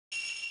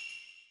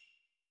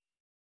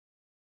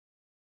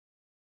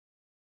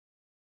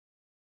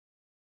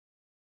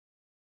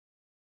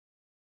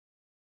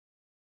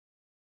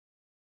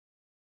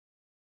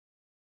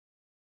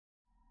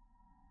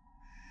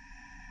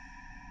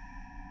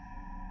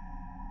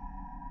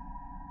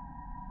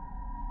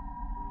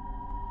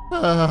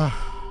Uh,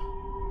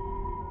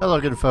 Hello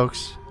good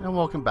folks, and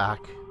welcome back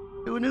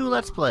to a new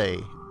Let's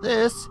Play.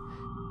 This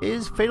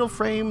is Fatal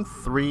Frame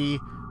 3,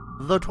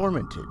 The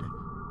Tormented.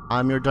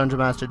 I'm your Dungeon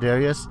Master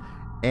Darius,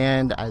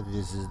 and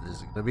this is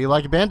gonna be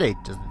like a band-aid,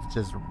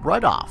 just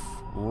right off.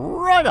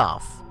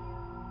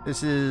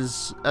 This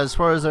is, as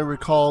far as I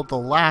recall, the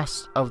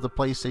last of the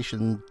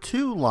PlayStation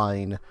 2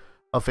 line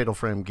of Fatal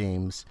Frame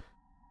games,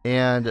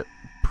 and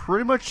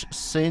pretty much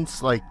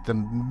since like the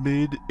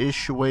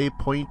mid-ish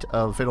waypoint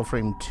of Fatal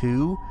Frame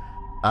 2,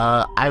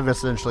 I've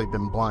essentially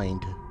been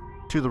blind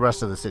to the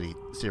rest of the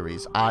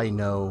series. I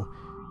know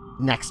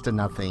next to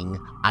nothing.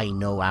 I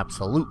know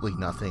absolutely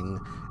nothing,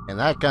 and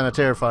that kind of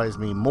terrifies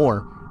me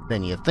more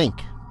than you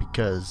think,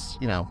 because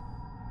now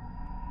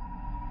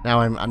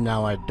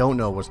I don't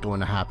know what's going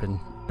to happen.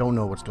 Don't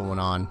know what's going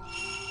on.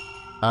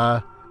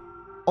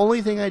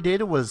 Only thing I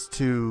did was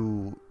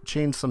to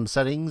change some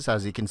settings.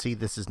 As you can see,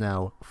 this is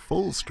now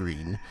full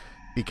screen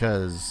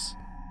because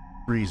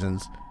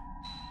reasons.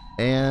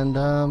 And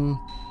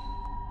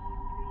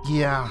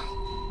yeah,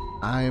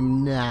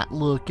 I'm not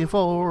looking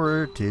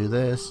forward to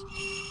this.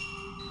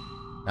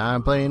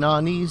 I'm playing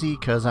on easy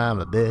cause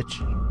I'm a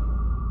bitch.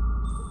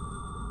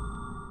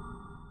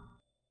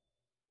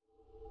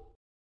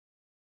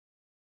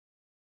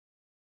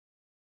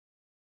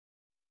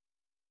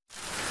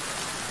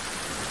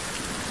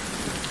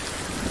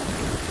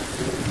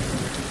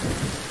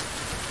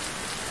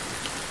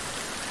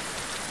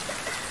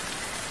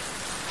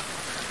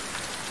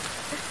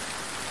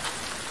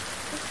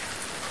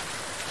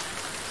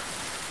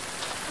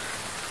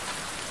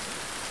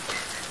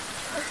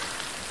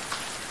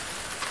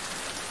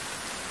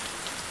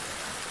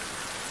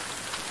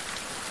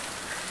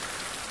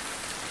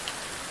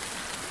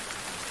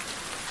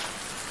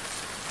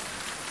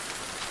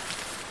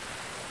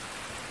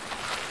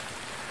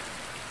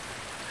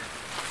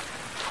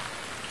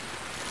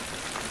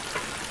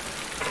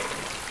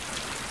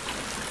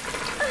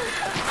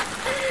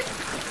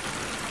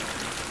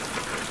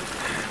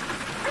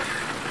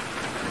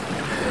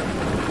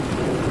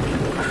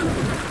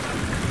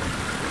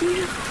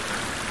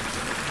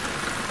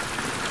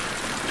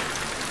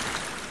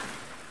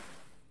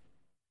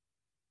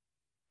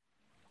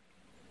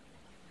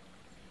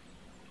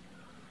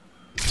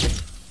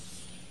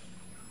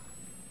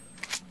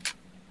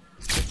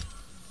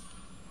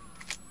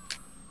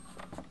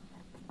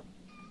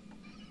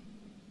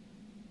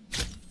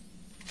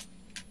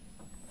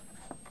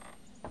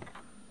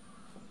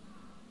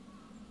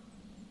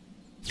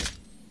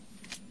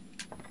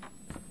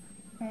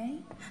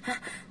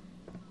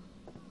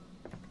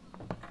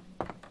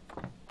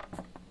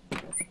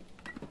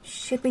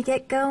 Should we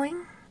get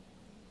going?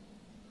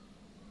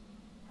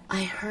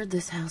 I heard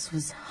this house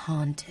was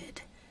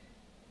haunted.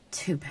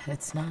 Too bad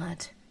it's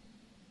not.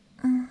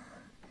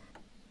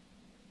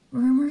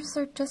 Rumors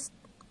are just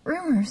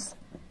rumors.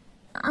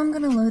 I'm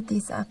gonna load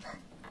these up.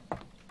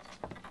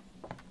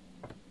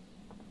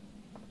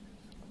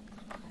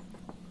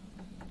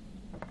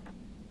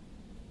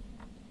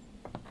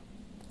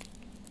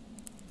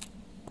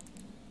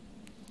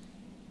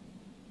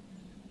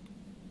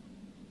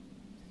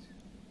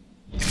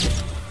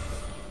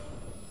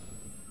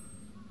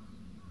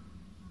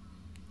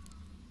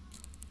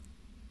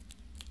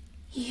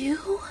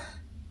 You?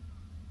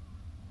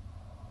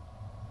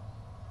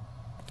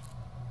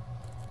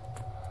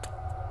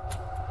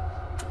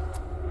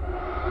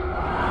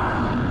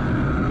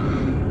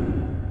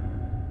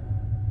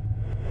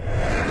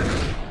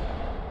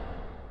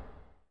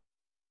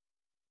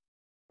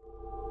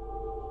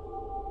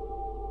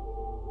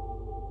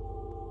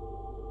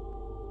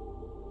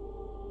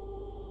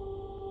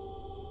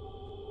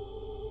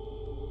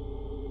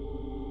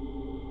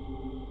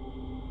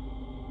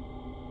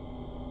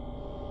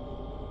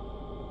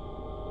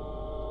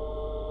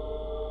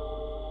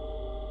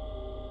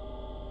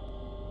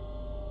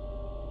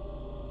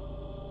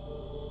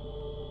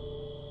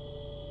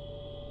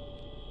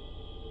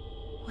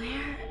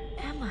 Where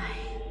am I?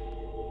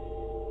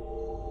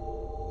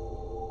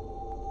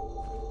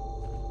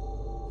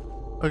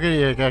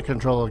 Okay, yeah, got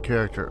control of the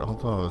character.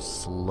 Although it's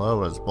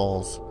slow as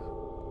balls.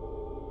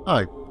 Oh,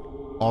 I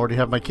already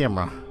have my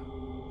camera.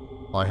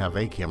 Well, I have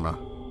a camera.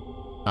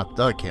 Not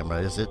the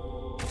camera, is it?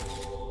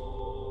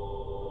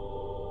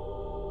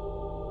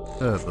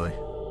 Oh boy.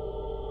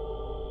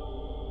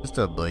 Just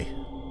oh boy.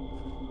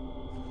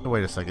 Oh,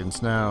 wait a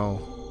second. Now,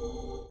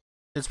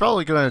 it's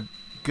probably gonna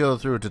go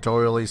through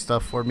tutorial-y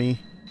stuff for me.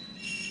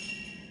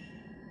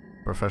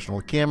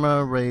 Professional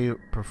camera. Ray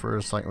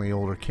prefers slightly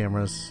older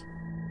cameras.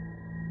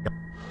 Yep.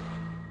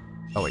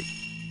 Oh wait.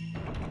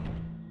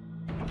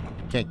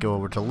 Can't go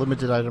over to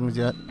limited items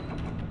yet.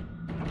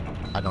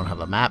 I don't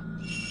have a map.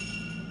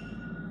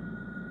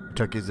 I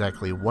took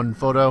exactly one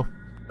photo.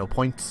 No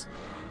points.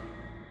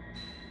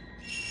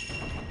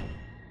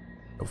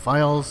 No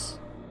files.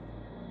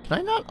 Can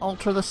I not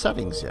alter the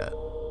settings yet?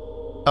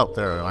 Oh,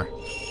 there we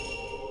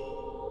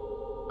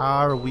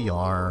are. We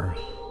are.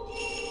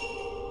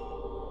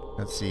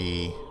 Let's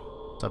see.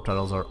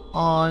 Subtitles are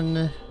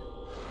on.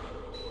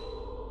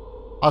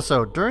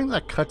 Also, during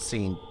that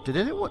cutscene, did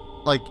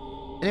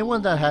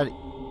anyone that had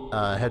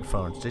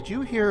headphones, did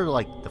you hear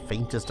like the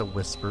faintest of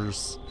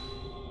whispers?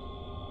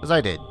 Because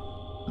I did.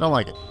 I don't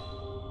like it.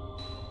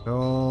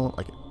 Don't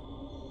like it.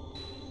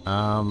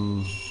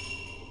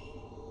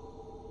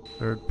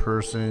 Third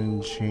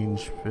person,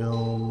 change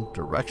film,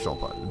 directional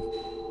button.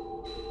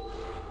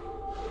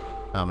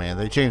 Oh man,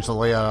 they changed the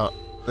layout.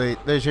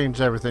 They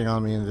changed everything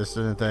on me in this,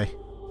 didn't they?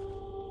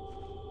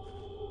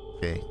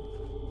 Okay.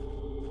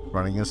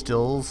 Running is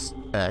still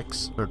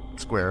X, or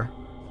square.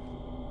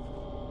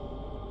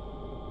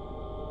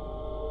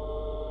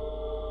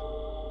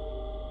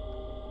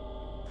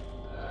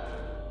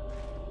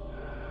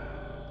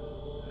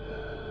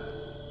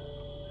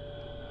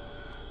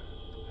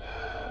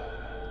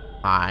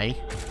 Hi.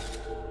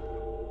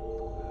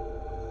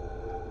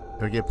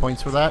 Do I get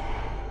points for that?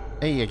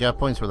 Hey, I got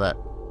points for that.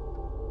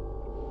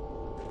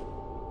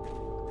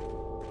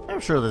 I'm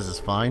sure this is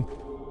fine.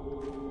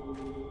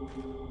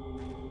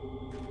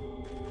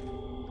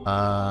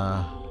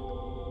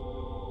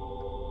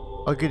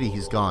 Oh goody,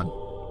 he's gone.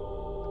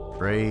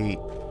 Great.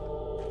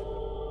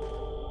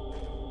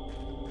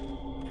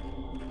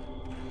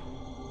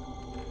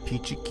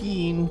 Peachy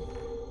keen.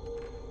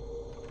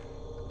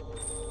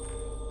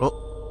 Oh.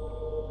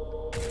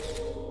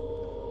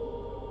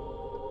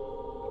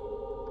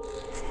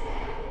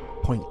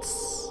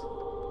 Points.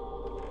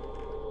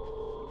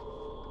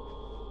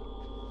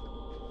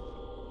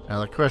 Now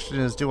the question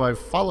is, do I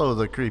follow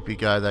the creepy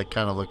guy that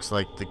kind of looks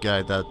like the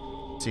guy that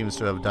seems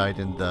to have died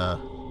in the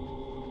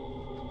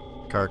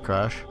car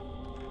crash?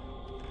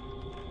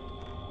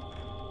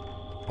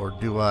 Or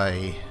do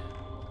I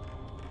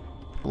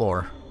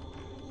explore?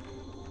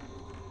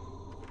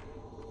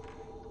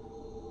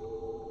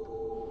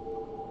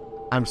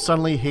 I'm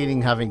suddenly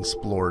hating having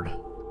explored.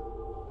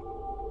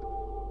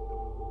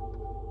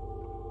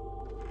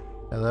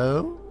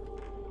 Hello?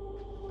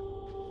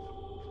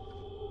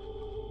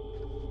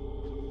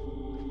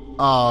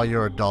 Oh,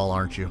 you're a doll,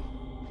 aren't you?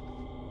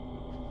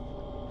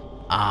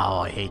 Oh,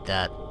 I hate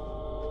that.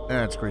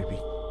 That's creepy.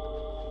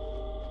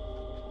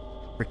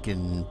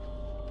 Freaking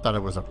thought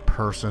it was a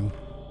person.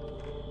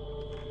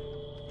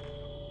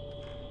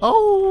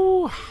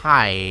 Oh,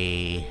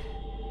 hi.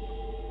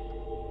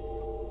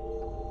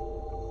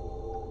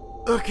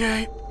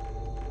 Okay.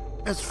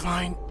 That's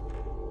fine.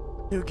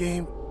 New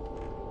game.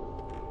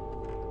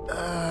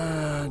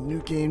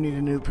 New game, need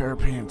a new pair of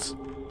pants.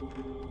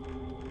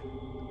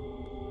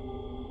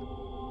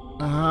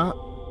 Uh-huh.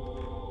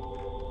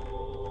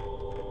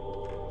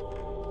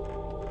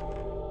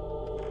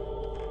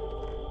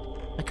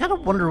 I kind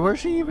of wonder, what is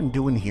she even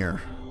doing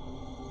here?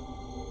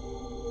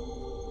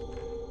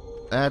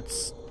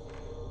 That's...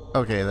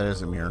 Okay, that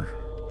is a mirror.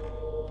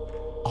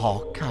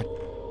 Oh, God.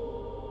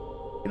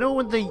 You know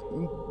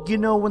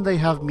when they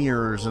have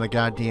mirrors in a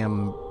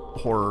goddamn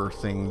horror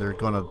thing, they're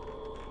gonna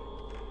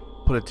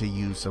put it to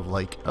use of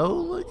like, oh,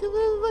 look at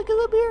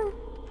the mirror.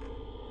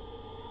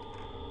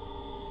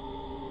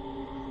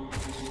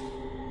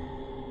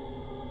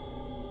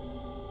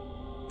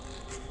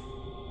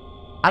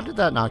 How did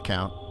that not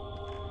count?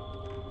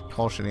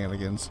 Call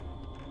shenanigans.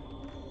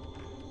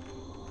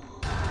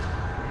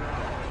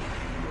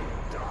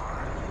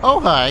 Oh,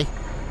 hi.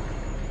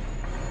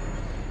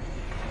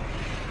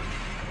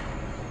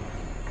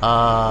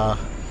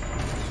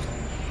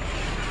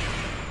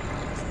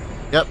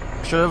 Yep,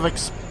 should have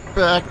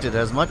expected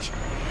as much.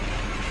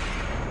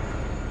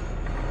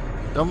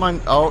 Don't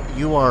mind. Oh,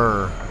 you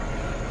are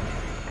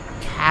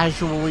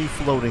casually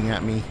floating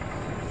at me.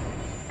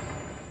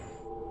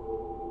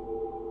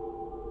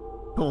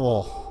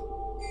 Cool.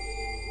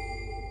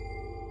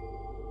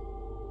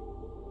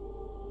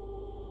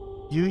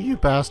 You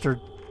bastard.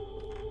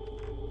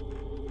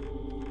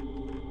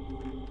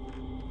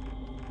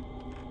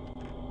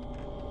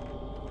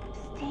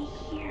 Stay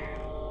here.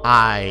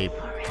 I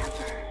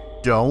Forever.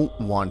 don't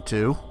want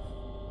to.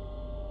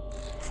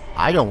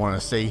 I don't want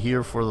to stay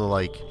here for the,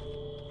 like,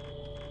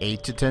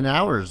 8 to 10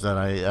 hours that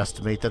I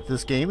estimate that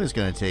this game is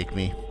going to take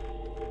me.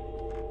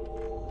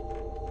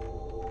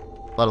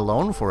 Let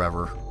alone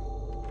forever.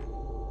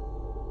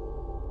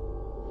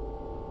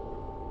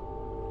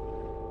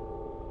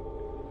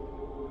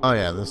 Oh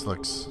yeah, this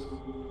looks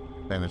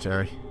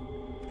sanitary.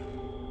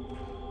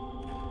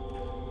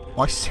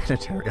 Why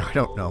sanitary? I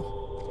don't know.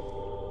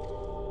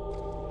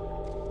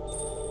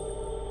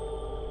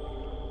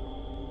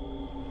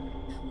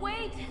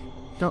 Wait!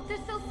 Don't- There's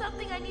still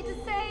something I need to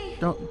say.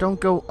 Don't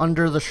go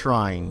under the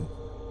shrine.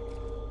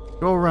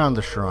 Go around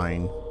the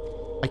shrine.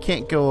 I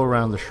can't go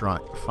around the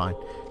shrine. Fine.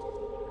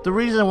 The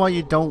reason why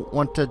you don't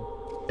want to,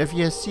 if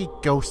you see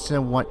ghosts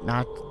and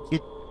whatnot,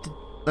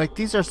 like,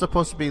 these are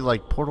supposed to be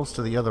like portals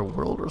to the other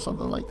world or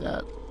something like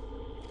that.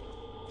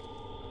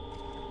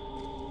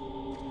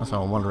 That's why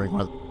I'm wondering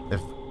what if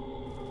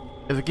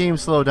the game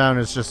slowdown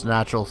is just a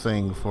natural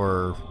thing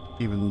for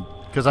even,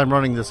 because I'm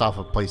running this off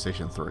of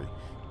PlayStation 3.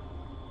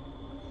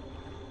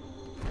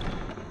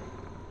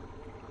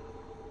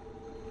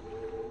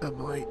 Oh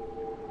boy.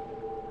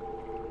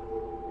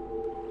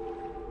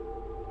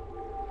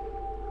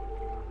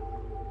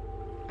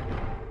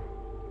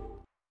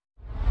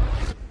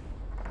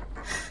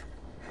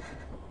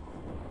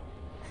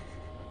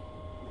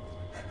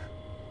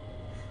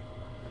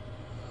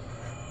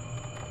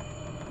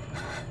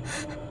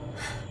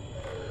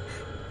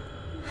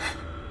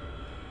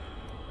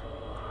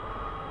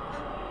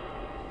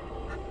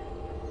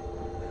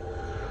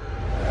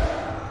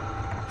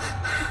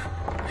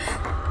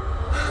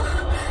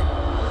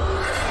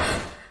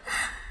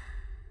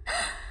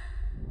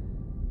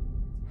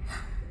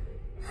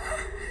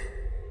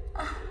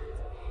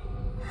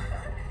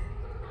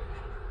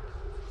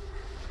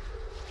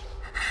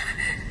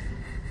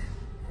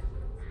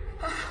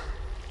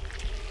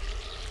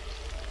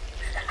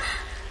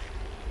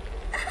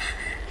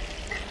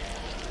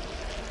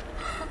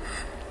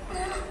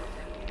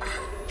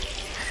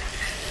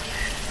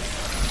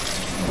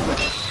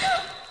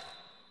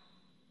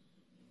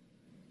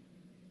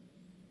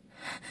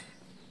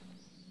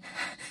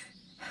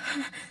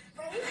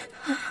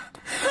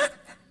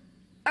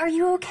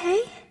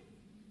 okay?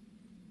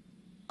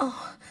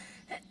 Oh,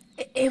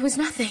 it was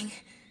nothing.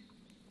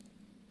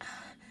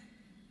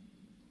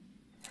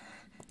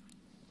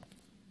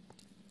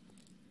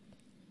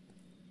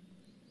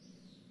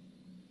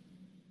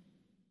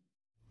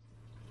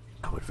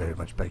 I would very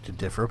much beg to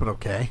differ, but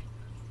okay.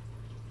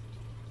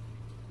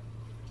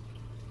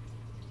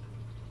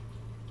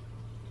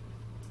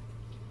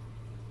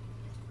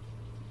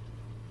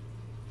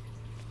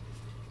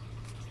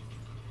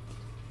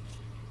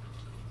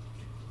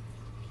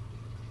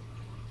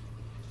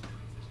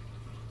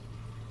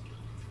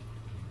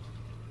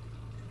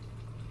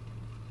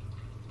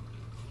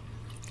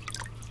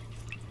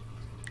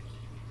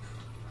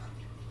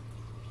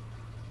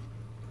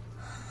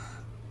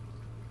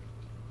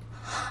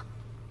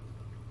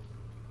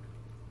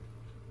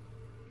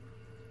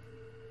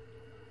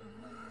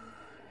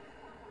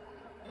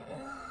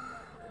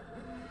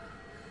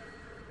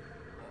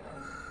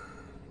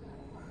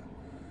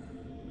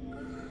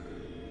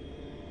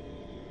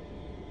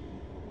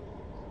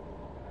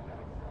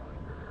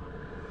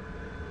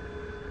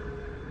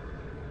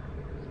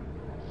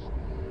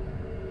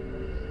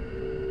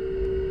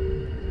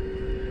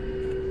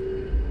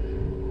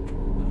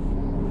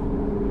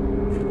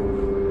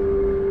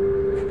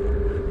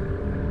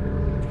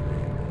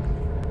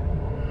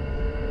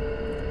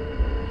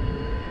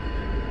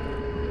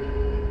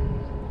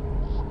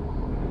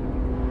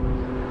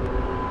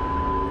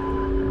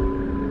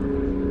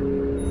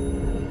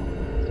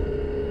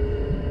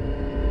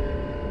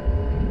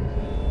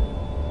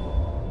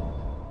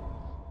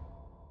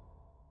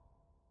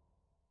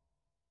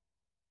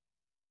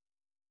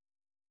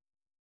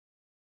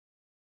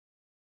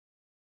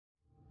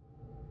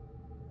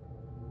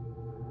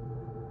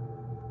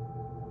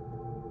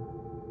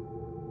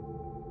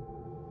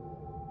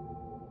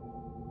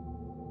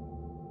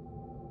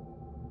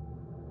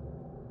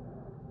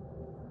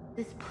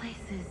 This place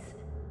is...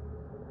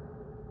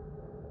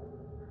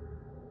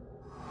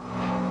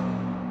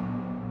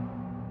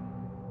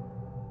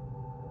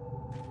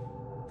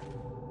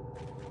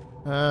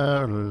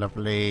 Oh,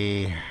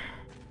 lovely.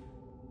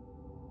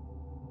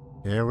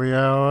 Here we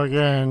are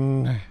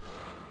again.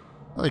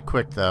 Really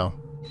quick, though.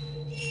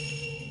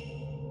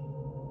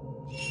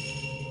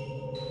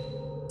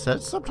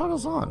 Said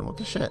subtitles on. What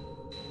the shit?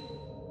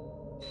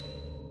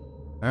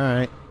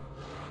 Alright.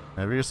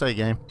 Whatever you say,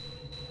 game.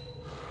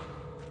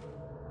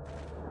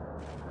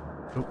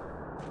 Oop.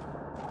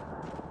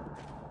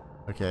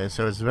 Okay,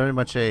 so it's very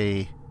much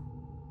a...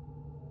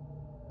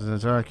 In the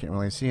dark, can't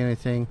really see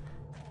anything.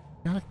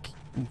 Got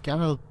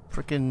a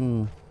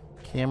freaking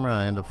camera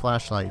and a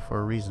flashlight for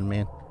a reason,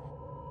 man.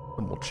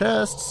 Simple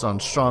chests on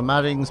straw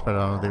mattings, but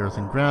on the earth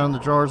and ground. The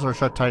drawers are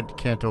shut tight.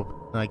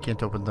 I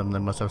can't open them. They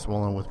must have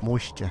swollen with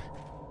moisture.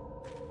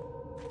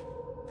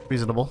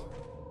 Reasonable.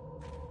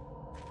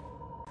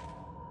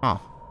 Huh.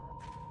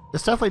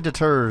 This definitely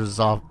deters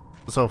off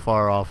so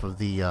far off of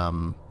the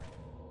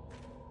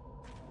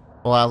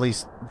well, at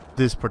least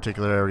this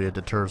particular area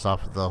deters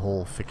off of the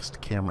whole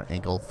fixed camera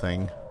angle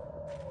thing.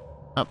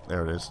 Oh,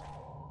 there it is.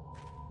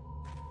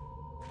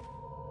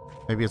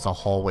 Maybe it's a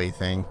hallway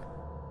thing.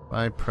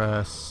 I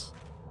press...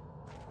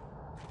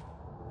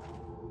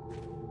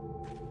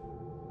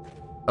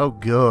 Oh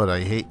good,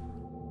 I hate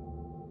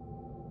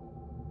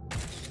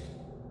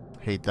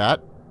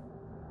that.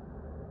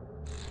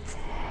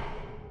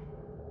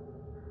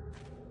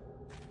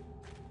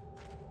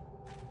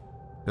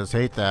 Just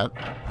hate that.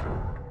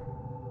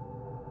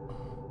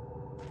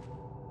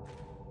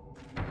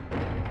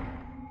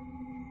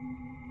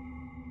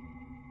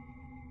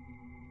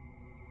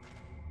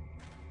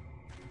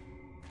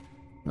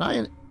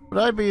 Would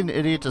I be an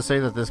idiot to say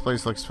that this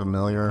place looks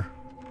familiar?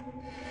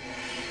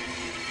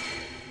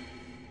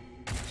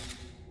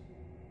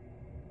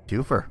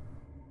 Twofer.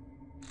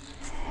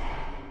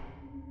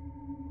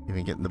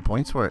 Even getting the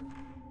points for it.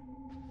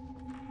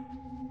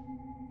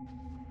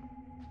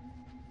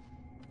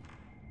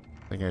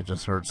 I think I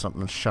just heard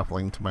something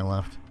shuffling to my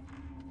left.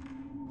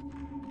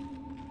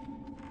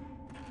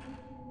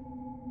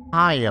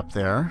 Hi up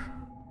there.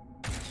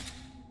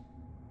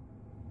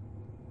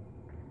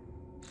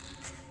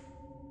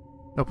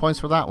 No points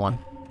for that one.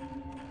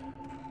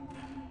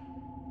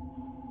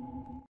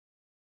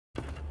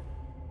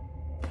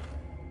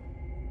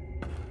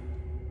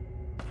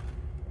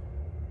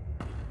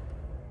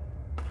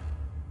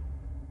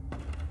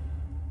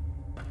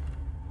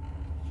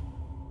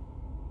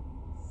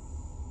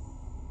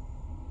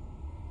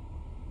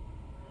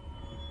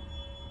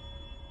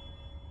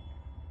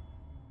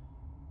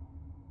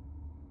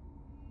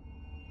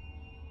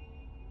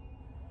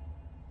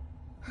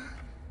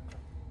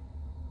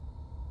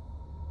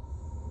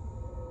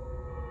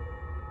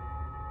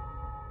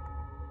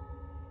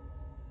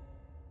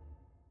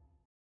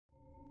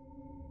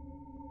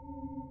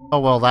 Oh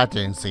well, that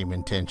didn't seem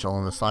intentional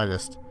in the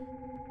slightest.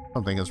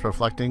 Something is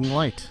reflecting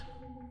light.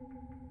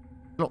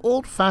 An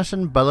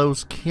old-fashioned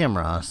bellows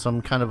camera,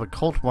 some kind of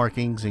occult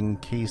markings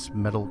encased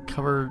metal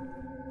covered...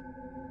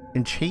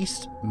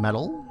 Enchased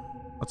metal?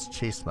 What's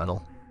chased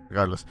metal?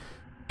 Regardless.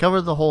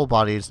 Covered the whole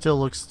body, it still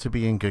looks to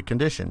be in good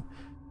condition.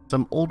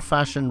 Some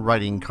old-fashioned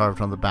writing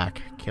carved on the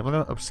back.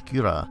 Camera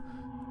obscura.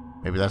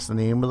 Maybe that's the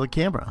name of the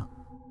camera.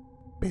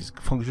 Basic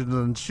functions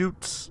and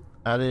shoots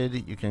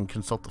added. You can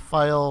consult the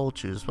file,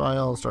 choose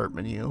file, start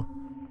menu.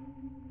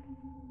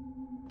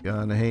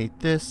 Gonna hate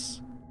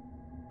this.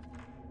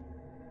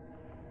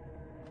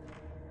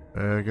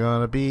 We're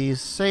gonna be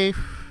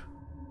safe.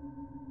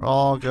 We're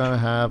all gonna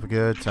have a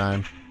good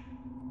time.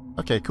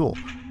 Okay, cool.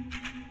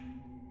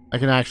 I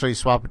can actually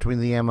swap between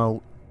the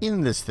ammo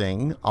in this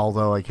thing,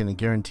 although I can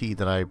guarantee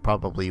that I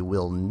probably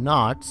will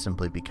not,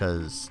 simply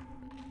because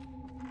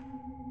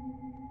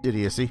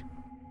idiocy.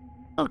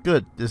 Oh,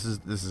 good. This is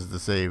the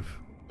save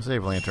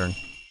lantern.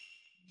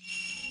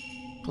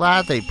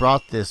 Glad they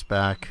brought this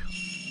back.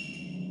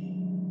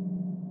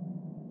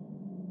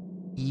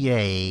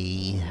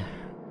 Yay.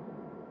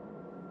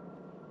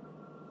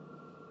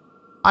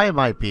 I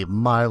might be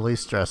mildly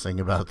stressing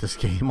about this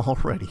game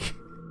already.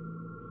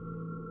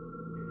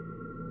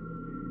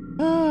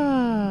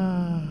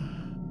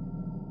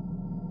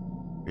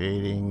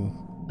 Creating.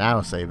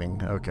 Now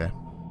saving. Okay.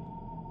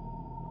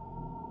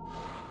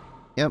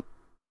 Yep.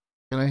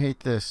 Gonna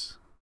hate this.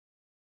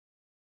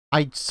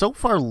 I so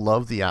far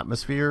love the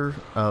atmosphere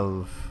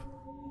of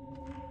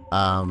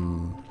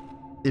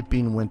it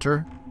being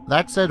winter.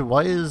 That said,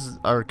 why is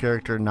our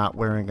character not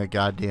wearing a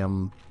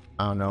goddamn,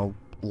 I don't know,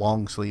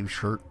 long sleeve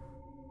shirt?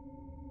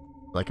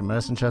 Like a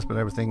medicine chest, but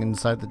everything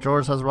inside the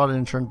drawers has rotted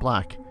and turned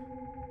black.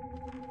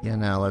 Yeah,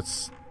 now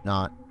let's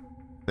not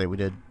say we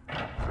did.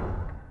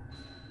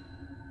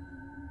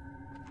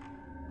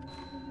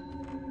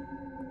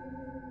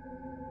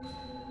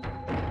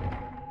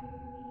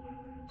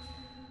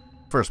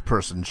 First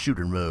person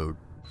shooter mode.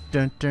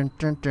 Dun, dun,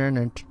 dun, dun,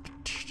 dun, dun,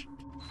 dun.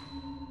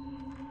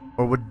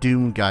 Or would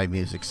Doom Guy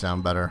music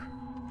sound better?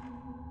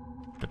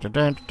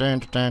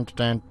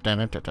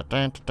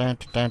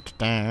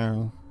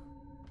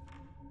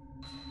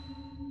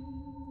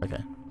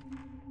 Okay.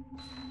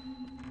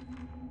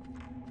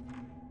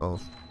 Oh,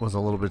 was a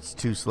little bit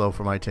too slow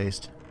for my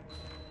taste.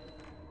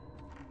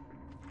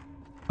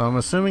 I'm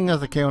assuming that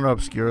the camera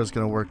obscura is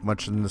going to work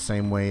much in the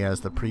same way as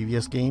the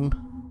previous game.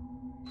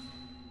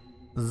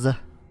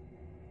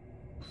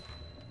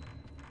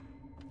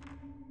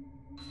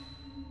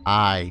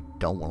 I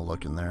don't want to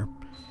look in there.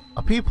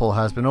 A peephole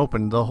has been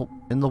opened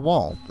in the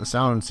wall. The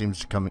sound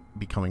seems to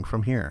be coming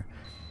from here.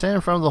 Stand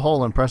in front of the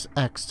hole and press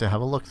X to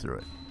have a look through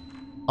it.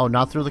 Oh,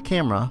 not through the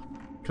camera,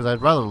 because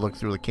I'd rather look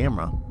through the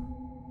camera.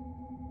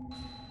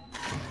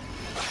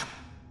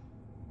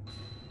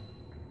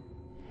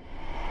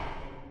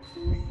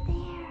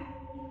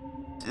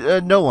 Who's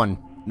there? No one.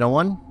 No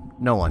one.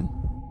 No one.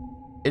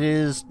 It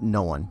is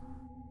no one.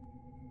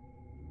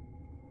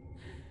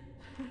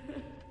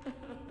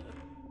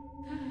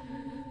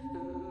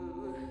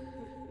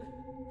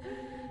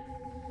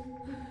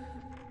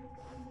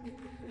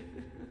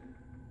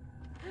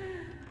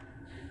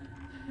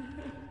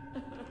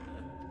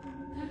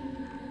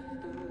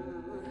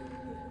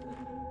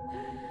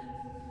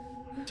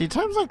 See,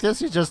 times like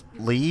this, you just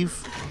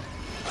leave.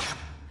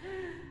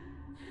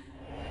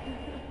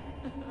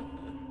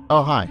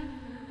 Oh, hi.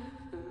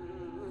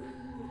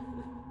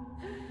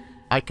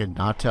 I could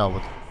not tell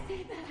what...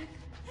 Stay back.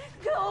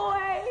 Go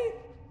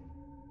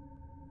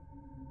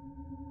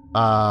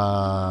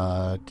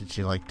away. Did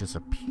she, like,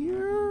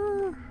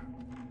 disappear?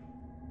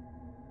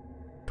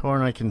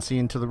 Torn, I can see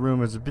into the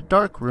room. It's a bit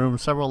dark room.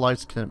 Several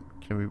lights can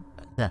be...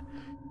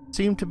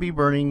 seem to be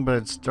burning, but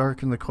it's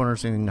dark in the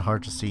corners and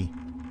hard to see.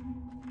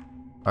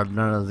 Are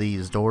none of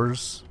these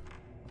doors?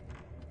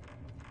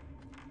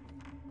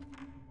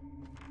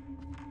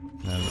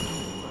 No.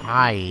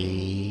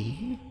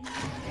 Hi.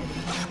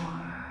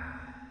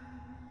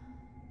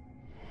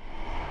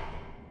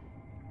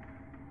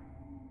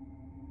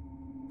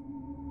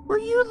 Were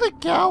you the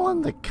gal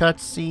in the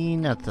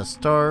cutscene at the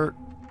start?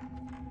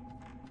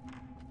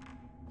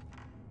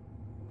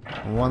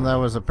 One that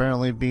was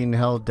apparently being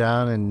held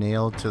down and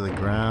nailed to the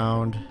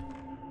ground.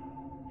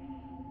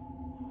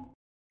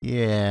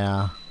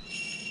 Yeah.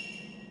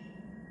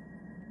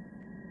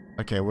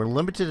 Okay, we're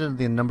limited in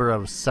the number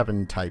of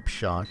 7 type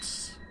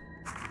shots.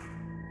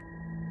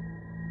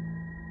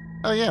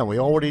 Oh yeah, we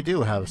already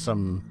do have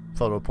some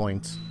photo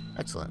points.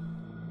 Excellent.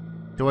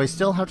 Do I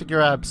still have to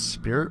grab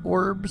spirit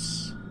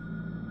orbs?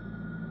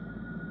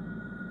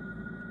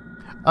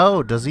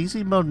 Oh, does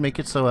easy mode make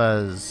it so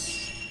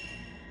as...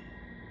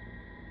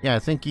 Yeah, I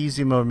think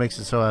easy mode makes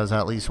it so as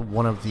at least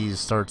one of these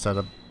starts at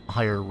a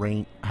higher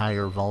rank,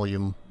 higher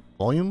volume.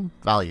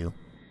 Value.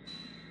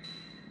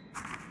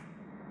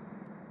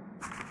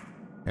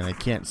 And I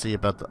can't see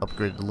about the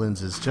upgraded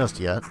lenses just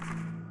yet.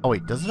 Oh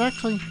wait, does it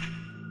actually?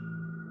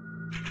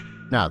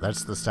 No,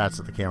 that's the stats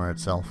of the camera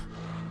itself.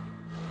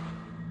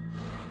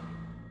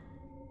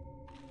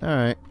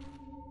 Alright.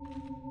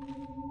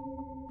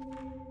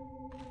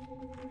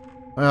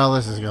 Well,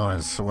 this is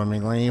going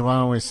swimmingly. Why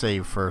don't we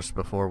save first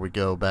before we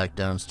go back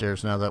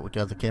downstairs now that we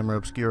got the camera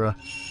obscura?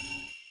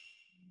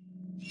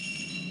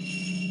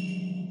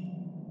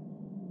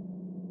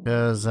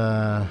 Because,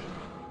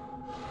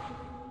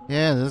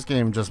 yeah, this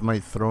game just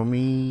might throw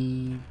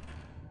me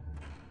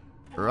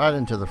right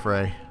into the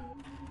fray.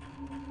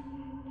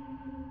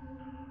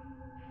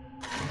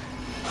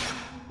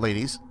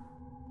 Ladies.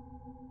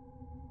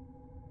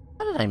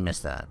 How did I miss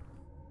that?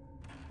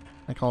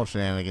 I call it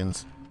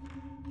shenanigans.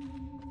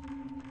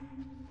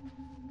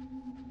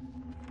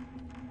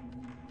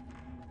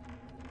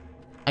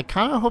 I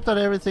kind of hope that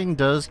everything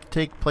does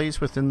take place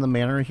within the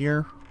manor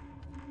here.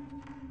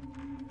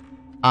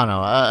 I don't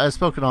know. I've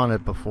spoken on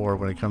it before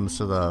when it comes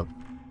to the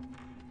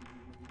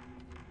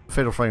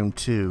Fatal Frame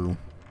 2.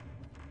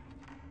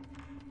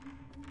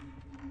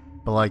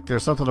 But like,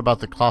 there's something about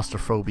the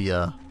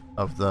claustrophobia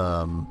of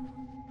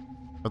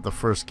the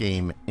first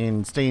game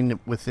and staying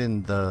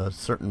within the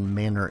certain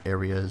manor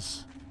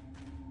areas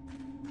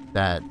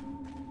that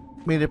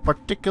made it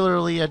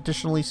particularly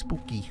additionally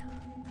spooky.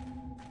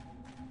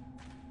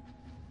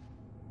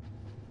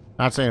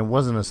 Not saying it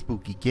wasn't a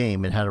spooky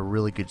game, it had a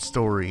really good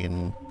story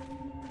and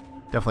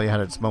definitely had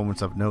its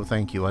moments of no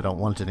thank you, I don't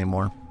want it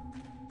anymore.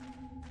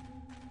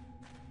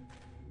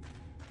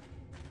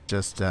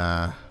 Just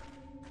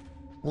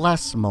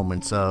less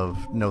moments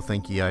of no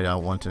thank you, I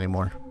don't want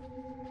anymore.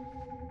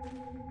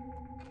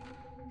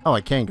 Oh,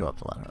 I can go up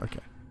the ladder,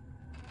 okay.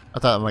 I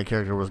thought my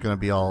character was going to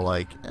be all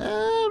like,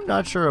 I'm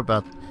not sure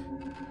about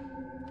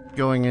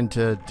going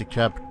into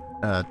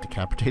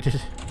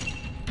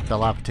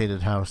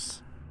dilapidated house.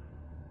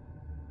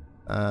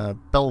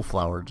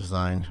 Bellflower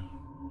design.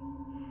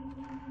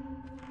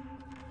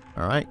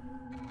 Alright.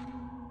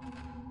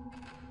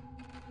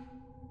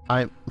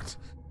 I'm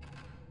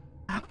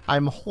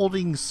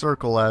holding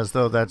circle as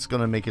though that's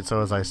gonna make it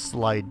so as I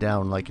slide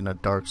down like in a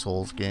Dark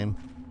Souls game.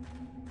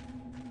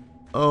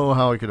 Oh,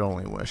 how I could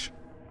only wish.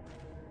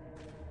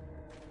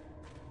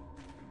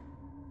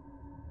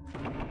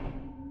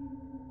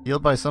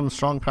 Healed by some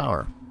strong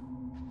power.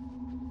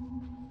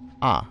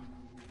 Ah.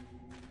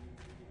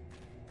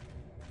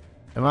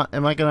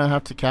 Am I gonna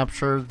have to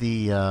capture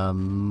the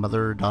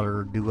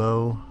mother-daughter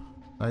duo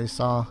I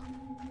saw?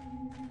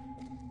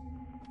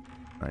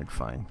 Alright,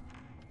 fine.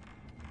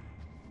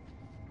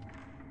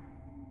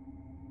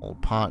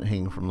 Old pot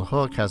hanging from the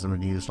hook, hasn't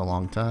been used in a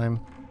long time.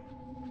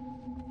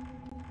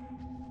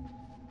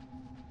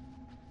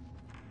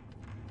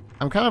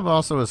 I'm kind of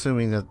also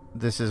assuming that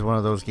this is one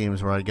of those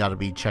games where I gotta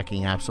be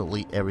checking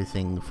absolutely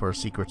everything for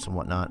secrets and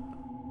whatnot.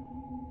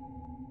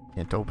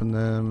 Can't open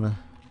them.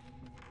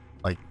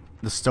 Like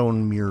the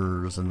stone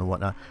mirrors and the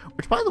whatnot.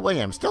 Which, by the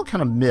way, I'm still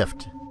kind of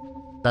miffed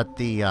that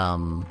the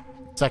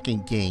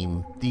second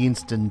game, the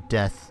instant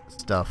death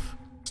stuff,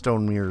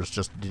 stone mirrors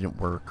just didn't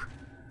work.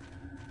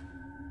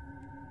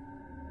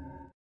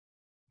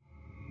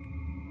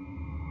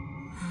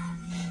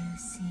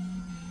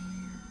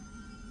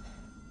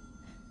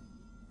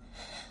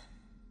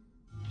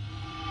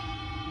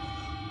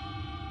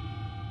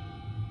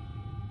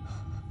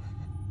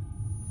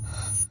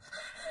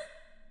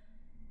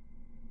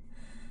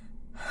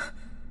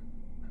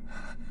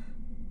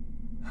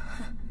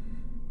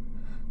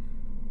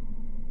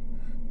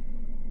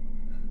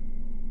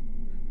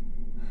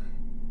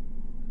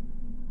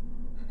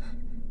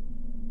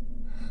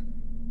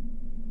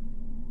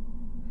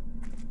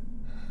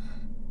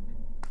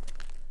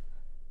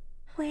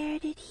 Where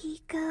did he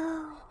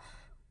go?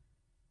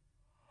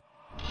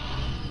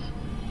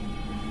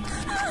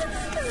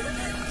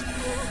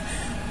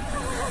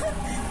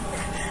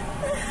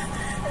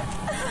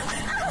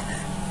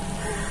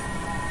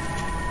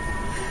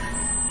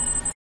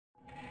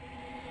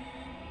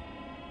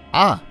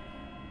 Ah!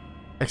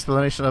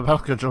 Explanation of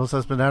health controls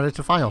has been added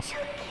to files.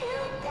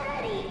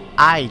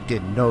 I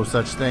did no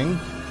such thing.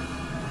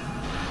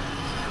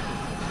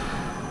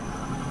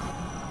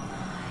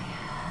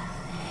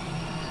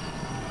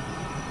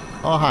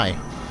 Oh, hi.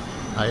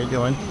 How you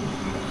doing?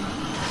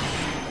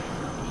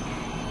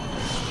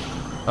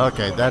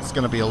 Okay, that's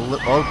gonna be a little...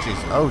 Oh, jeez.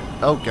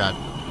 Oh, God.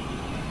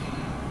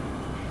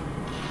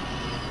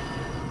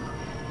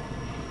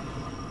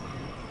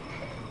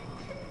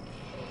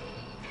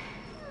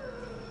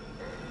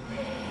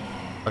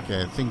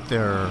 Okay, I think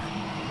they're...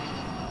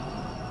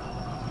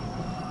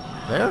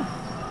 There?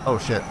 Oh,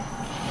 shit.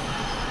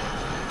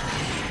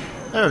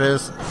 There it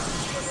is.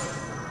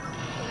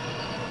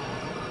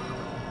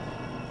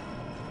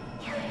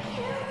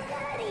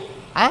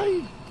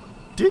 I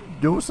did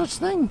no such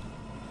thing.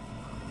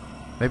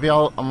 Maybe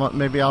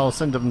I'll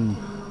send him.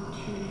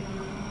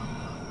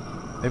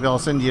 Maybe I'll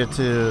send you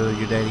to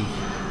your daddy.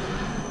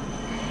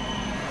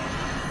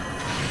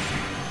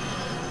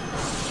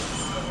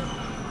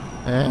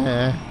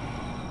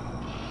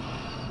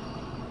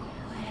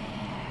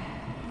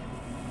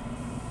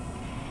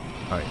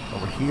 All right,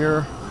 over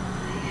here.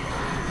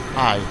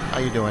 Hi, how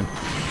you doing?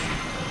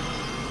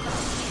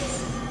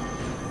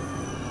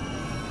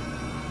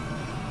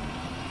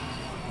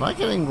 Am I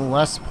getting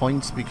less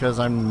points because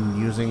I'm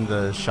using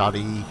the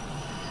shoddy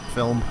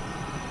film?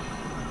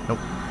 Nope.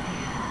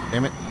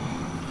 Damn it.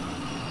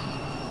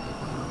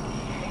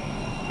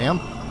 Damn.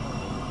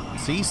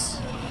 Cease.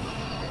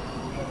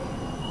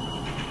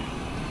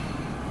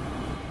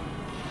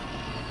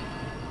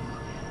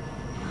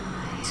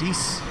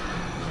 Cease.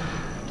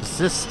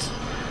 Desist.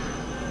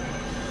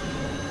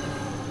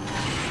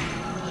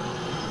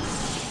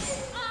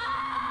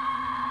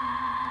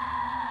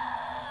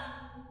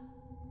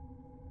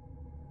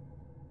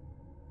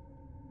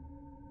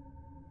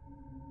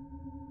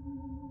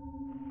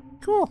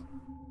 Cool.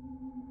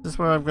 Is this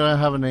where I'm gonna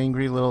have an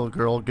angry little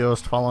girl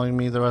ghost following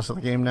me the rest of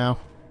the game now?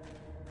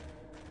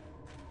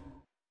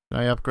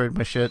 Can I upgrade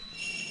my shit?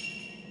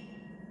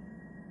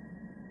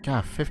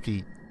 God,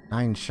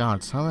 59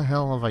 shots. How the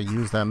hell have I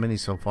used that many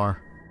so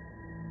far?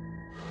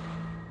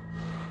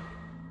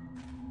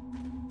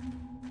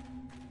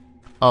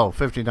 Oh,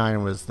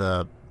 59 was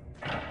the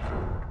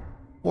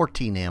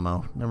 14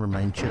 ammo. Never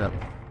mind, shut up.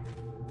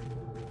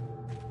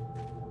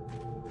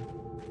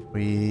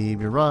 We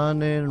be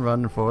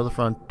running for the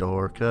front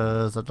door,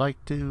 'cause I'd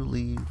like to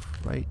leave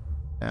right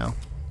now.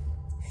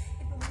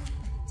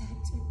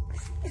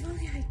 If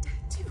only I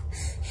died too.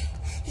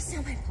 It's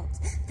not my fault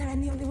that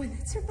I'm the only one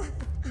that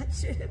survived. I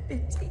should have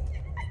been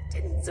taken. I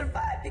didn't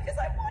survive because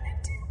I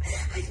wanted to.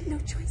 I had no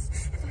choice.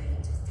 If I had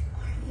just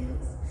argued,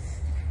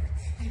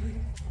 I would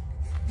have.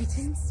 I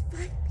didn't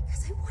survive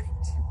because I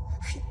wanted to.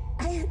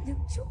 I had no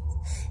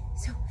choice.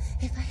 So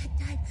if I had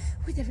died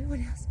with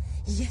everyone else,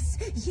 yes,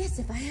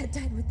 if I had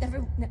died with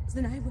everyone else,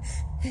 then I would.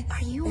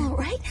 Are you all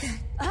right?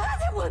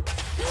 Other one.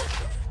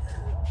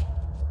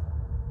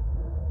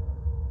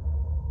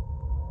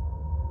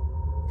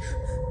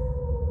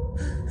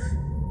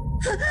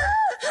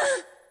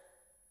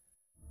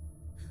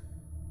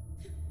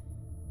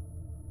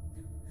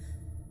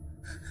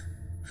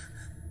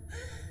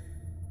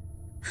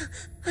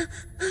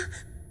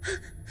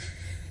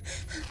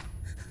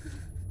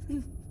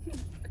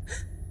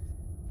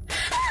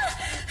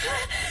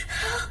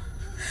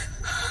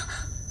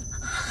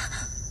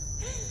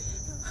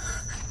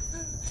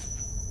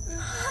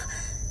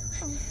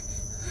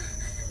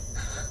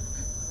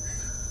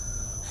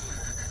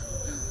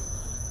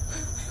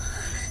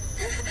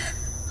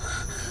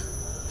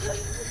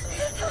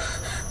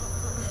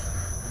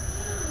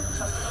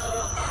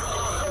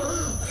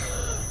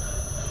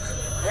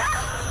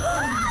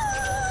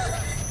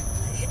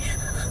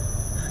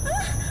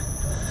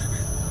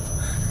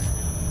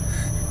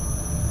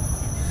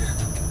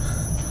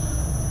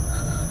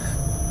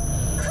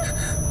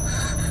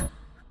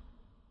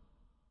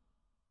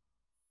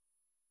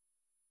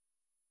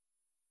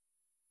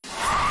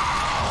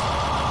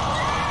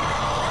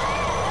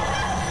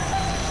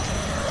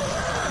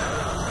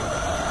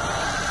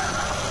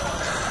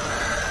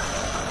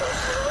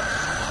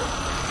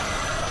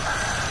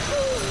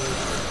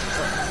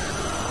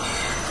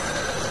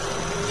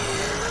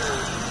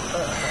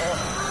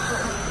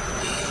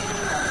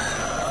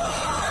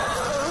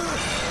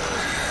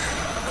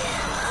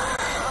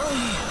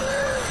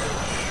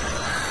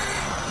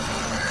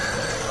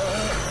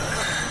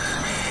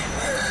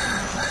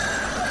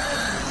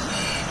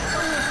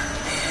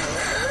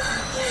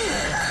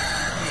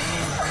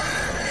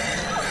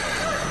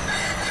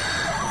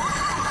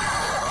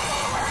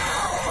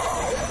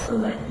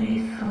 Let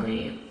me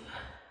sleep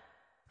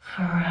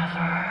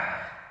forever.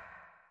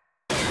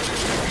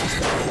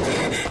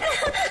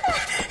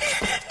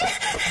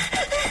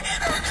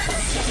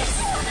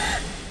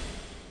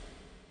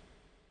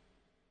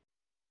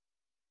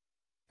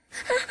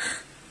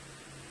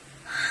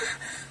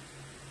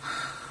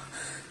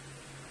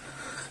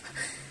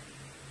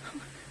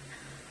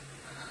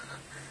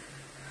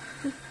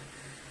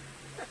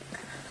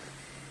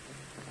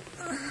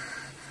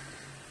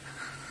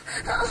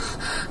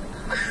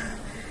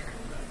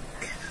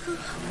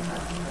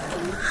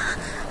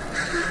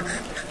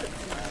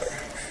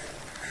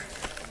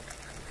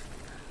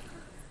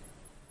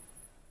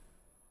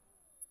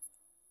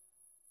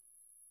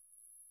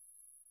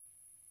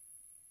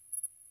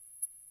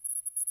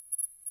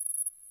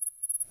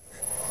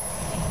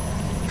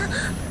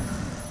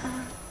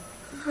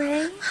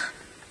 Ray?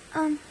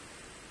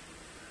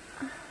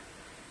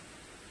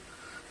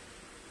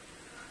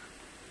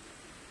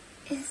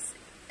 Is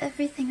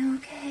everything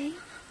okay?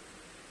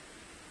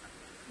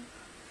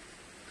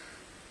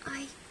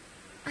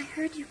 I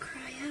heard you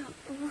cry out.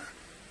 Oh,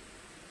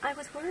 I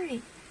was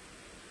worried.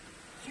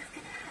 You've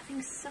been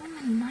having so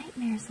many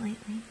nightmares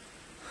lately.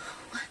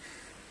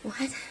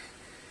 What?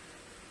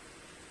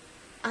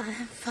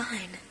 I'm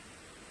fine.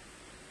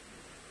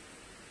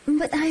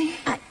 But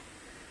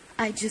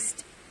I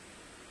just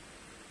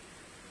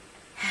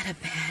had a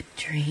bad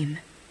dream.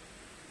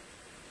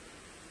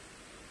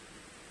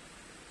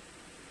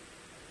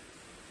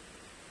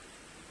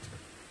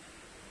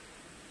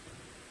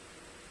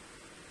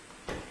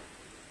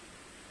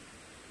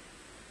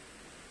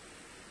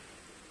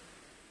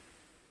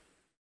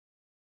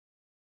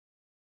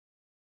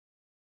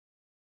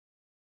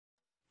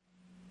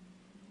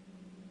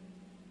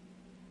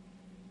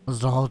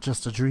 Was it all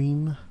just a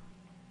dream?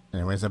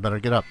 Anyways, I better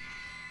get up.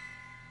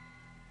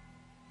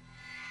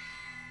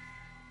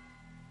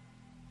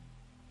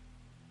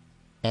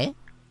 Eh?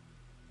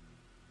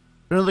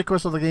 During the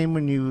course of the game,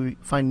 when you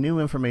find new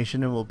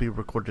information, it will be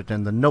recorded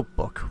in the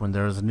notebook. When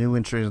there is a new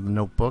entry in the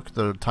notebook,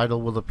 the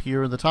title will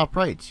appear in the top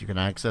right. You can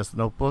access the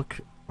notebook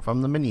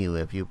from the menu.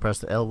 If you press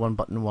the L1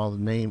 button while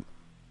the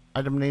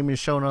item name is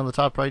shown on the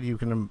top right, you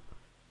can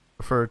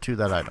refer to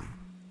that item.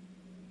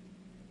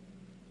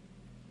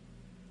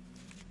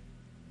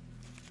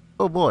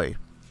 Oh boy.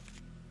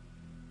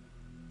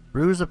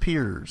 Bruise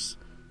appears.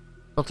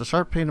 Felt a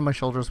sharp pain in my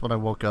shoulders when I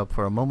woke up.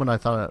 For a moment I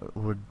thought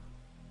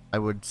I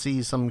would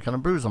see some kind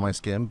of bruise on my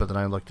skin, but then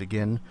I looked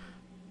again.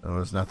 There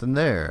was nothing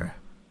there.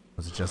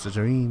 Was it just a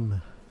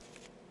dream?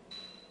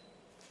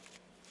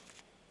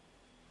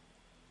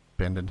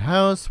 Abandoned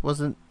house.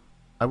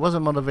 I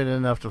wasn't motivated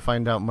enough to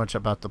find out much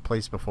about the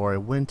place before I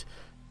went.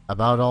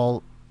 About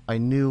all I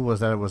knew was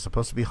that it was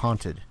supposed to be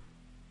haunted.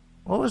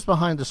 What was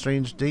behind the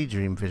strange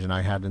daydream vision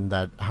I had in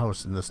that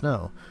house in the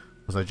snow?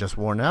 Was I just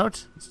worn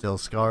out, still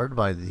scared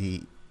by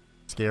the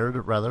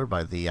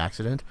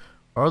accident?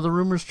 Or are the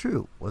rumors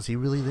true? Was he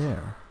really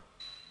there?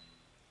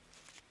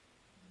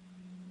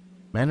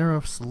 Manner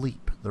of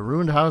sleep. The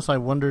ruined house I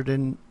wandered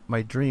in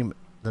my dream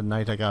the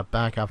night I got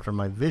back after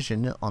my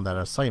vision on that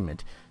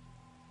assignment.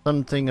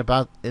 Something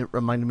about it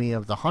reminded me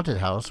of the haunted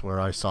house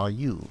where I saw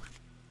you.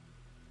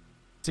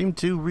 Seemed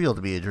too real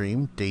to be a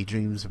dream.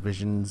 Daydreams,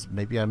 visions,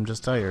 maybe I'm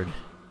just tired.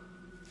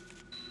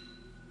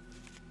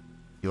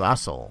 You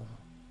asshole.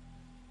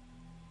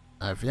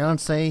 My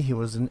fiancé, he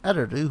was an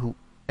editor who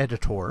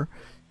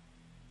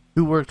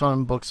worked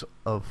on books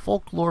of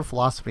folklore,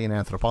 philosophy, and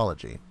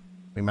anthropology.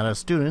 We met as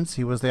students.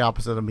 He was the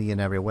opposite of me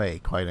in every way,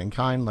 quiet and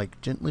kind, like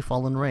gently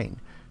fallen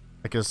rain,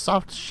 like a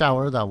soft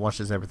shower that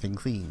washes everything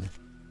clean.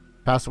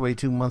 Passed away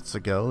 2 months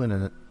ago in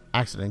an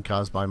accident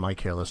caused by my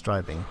careless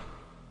driving.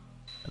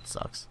 That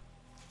sucks.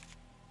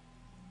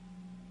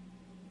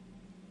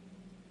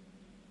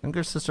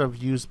 Younger sister of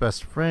Yu's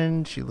best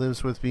friend. She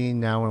lives with me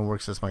now and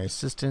works as my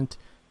assistant.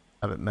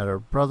 Haven't met her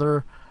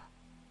brother.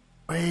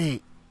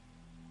 Wait.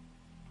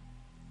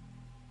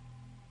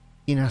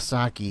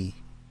 Inasaki.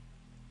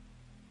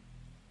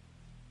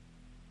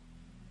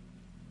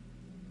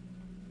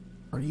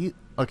 Are you...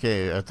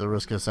 Okay, at the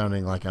risk of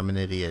sounding like I'm an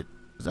idiot.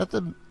 Is that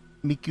the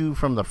Miku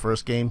from the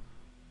first game?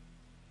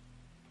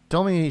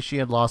 Told me she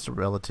had lost a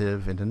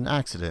relative in an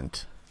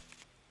accident.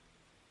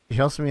 She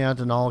helps me out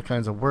in all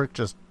kinds of work,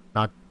 just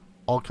not...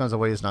 all kinds of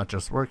ways, not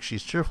just work.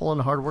 She's cheerful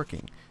and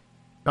hardworking.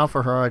 Not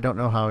for her, I don't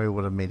know how I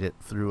would have made it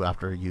through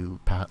after you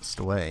passed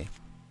away.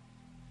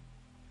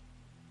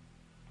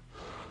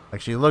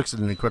 Like, she looks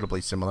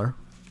incredibly similar.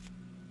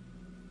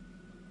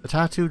 The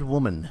tattooed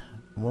woman.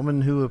 A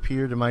woman who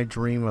appeared in my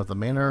dream of the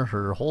manor,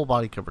 her whole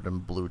body covered in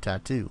blue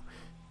tattoo.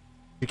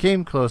 She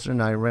came closer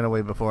and I ran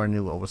away before I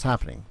knew what was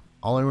happening.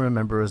 All I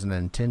remember is an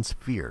intense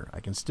fear. I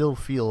can still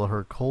feel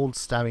her cold,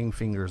 stabbing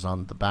fingers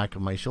on the back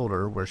of my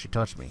shoulder where she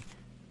touched me.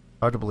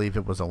 Hard to believe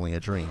it was only a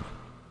dream.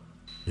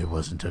 It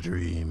wasn't a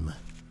dream.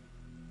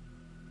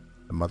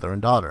 The mother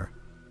and daughter.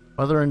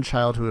 Mother and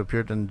child who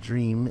appeared in a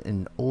dream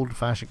in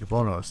old-fashioned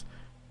kimonos.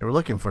 They were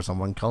looking for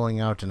someone, calling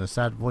out in a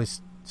sad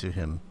voice to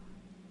him.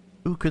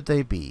 Who could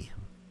they be?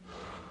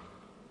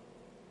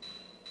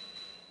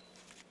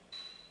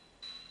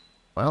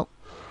 Well.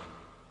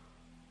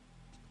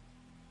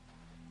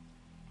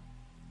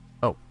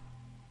 Oh.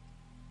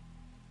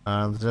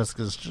 The desk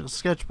is a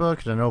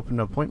sketchbook and an open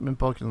appointment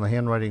book and the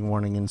handwriting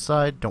warning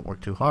inside. Don't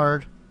work too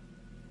hard.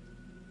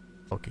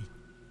 Okay.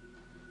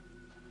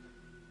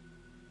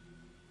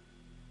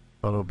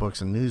 Photo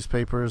books and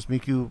newspapers.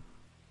 Miku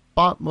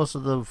bought most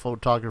of the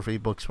photography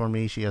books for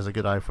me. She has a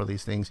good eye for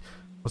these things.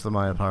 Most of them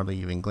I have hardly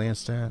even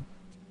glanced at.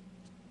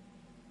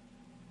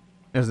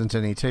 There isn't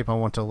any tape I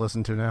want to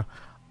listen to now.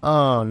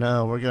 Oh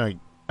no, we're gonna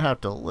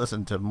have to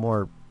listen to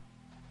more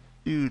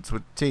dudes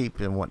with tape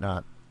and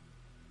whatnot.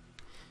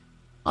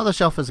 On the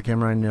shelf is a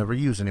camera I never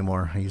use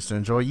anymore. I used to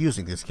enjoy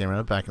using this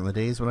camera back in the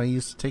days when I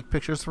used to take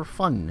pictures for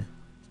fun.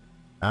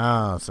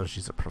 Ah, so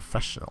she's a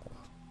professional.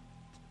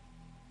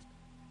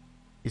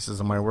 Pieces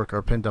of my work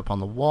are pinned up on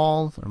the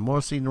wall. There are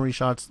more scenery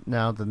shots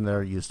now than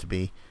there used to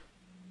be.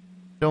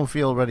 Don't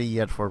feel ready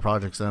yet for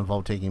projects that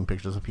involve taking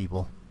pictures of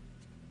people.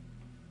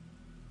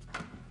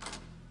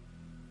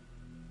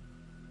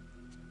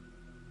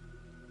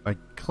 My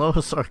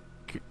clothes are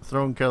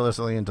thrown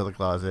carelessly into the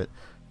closet.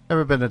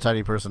 Never been a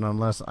tidy person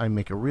unless I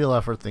make a real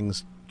effort.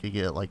 Things could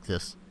get like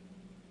this.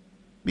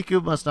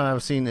 Miku must not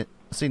have seen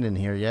in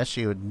here yet.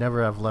 She would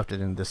never have left it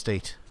in this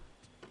state.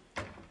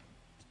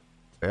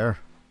 Fair.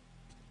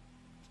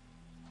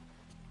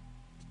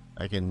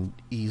 I can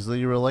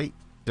easily relate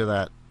to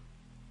that.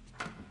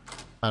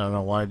 I don't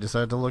know why I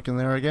decided to look in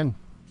there again.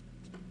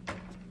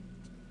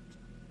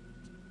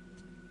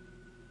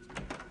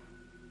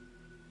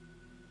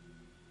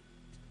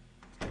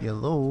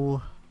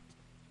 Hello.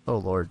 Oh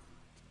lord.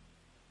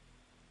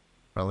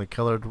 Brightly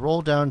colored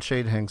roll down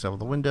shade hangs over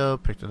the window.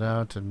 Picked it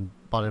out and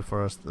bought it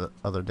for us the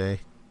other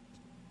day.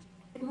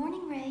 Good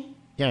morning, Ray.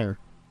 Yeah.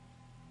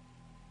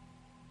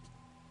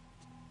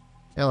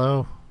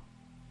 Hello.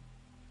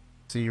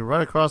 See you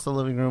right across the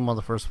living room on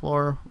the first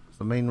floor. It's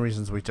the main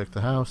reasons we took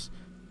the house.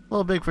 A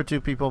little big for two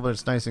people, but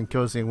it's nice and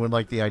cozy and would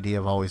like the idea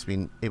of always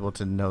being able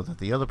to know that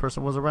the other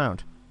person was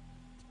around.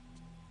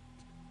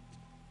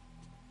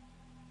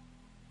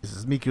 This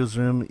is Miku's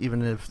room.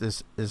 Even if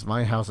this is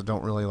my house, I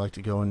don't really like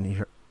to go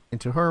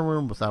into her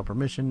room without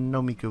permission.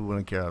 No, Miku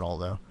wouldn't care at all,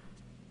 though.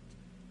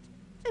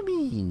 I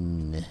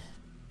mean,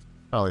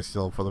 probably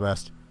still for the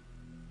best.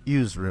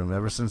 Used room.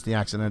 Ever since the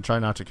accident, I try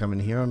not to come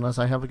in here unless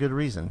I have a good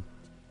reason.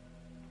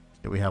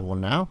 Do we have one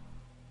now?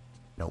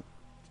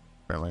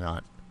 Apparently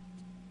not.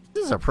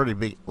 This is a pretty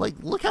big... Like,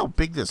 look how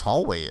big this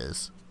hallway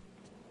is.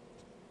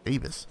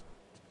 Davis.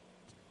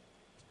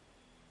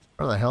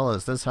 Where the hell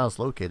is this house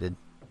located?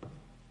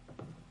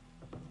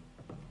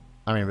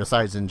 I mean,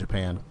 besides in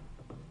Japan.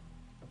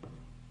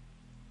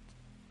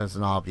 That's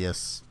an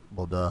obvious...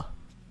 Well, duh.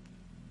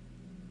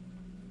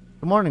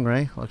 Good morning,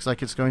 Ray. Looks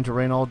like it's going to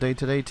rain all day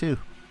today, too.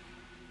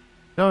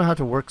 You don't have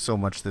to work so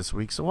much this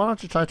week, so why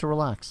don't you try to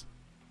relax?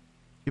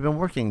 You've been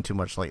working too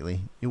much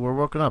lately. You were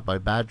woken up by a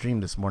bad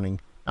dream this morning,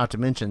 not to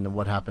mention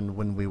what happened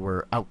when we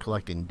were out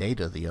collecting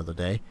data the other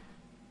day.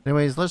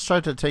 Anyways, let's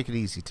try to take it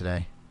easy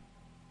today.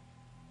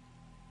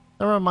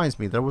 That reminds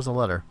me, there was a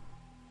letter.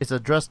 It's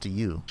addressed to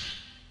you.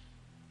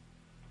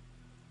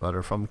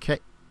 Letter from K?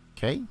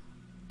 K?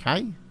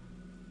 Kai?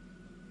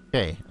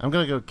 K. I'm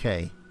gonna go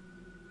K.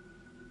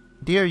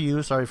 Dear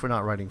you, sorry for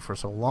not writing for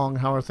so long.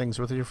 How are things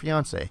with your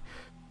fiancé?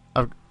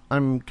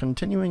 I'm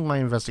continuing my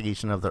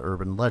investigation of the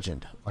urban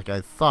legend. Like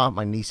I thought,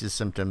 my niece's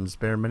symptoms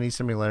bear many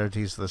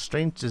similarities to the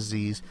strange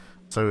disease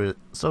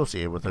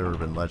associated with the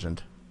urban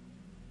legend.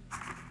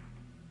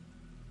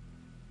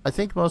 I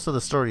think most of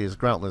the story is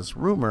groundless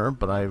rumor,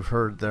 but I've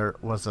heard there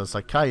was a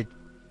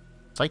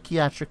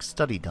psychiatric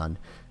study done.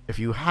 If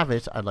you have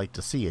it, I'd like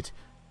to see it.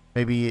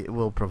 Maybe it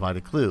will provide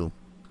a clue.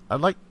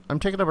 I'm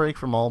taking a break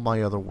from all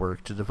my other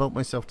work to devote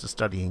myself to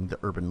studying the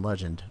urban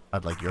legend.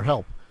 I'd like your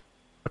help.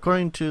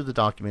 According to the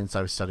documents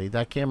I've studied,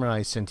 that camera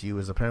I sent you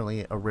is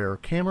apparently a rare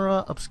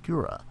camera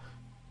obscura.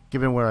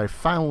 Given where I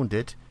found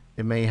it,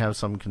 it may have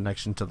some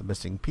connection to the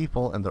missing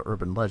people and the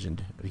urban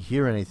legend. If you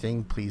hear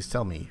anything, please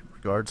tell me.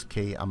 Regards,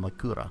 K.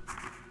 Amakura.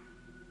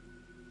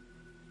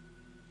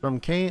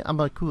 From K.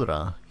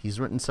 Amakura, he's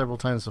written several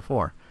times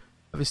before.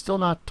 Have you still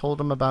not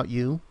told him about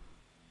you?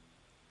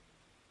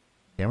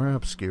 Camera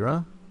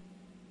obscura?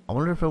 I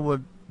wonder if it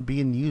would be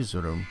in Yu's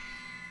room.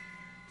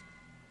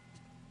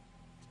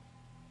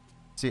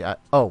 See,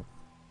 oh,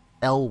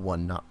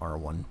 L1, not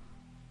R1.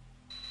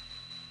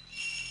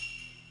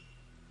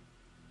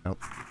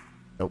 Nope.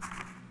 Nope.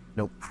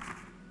 Nope.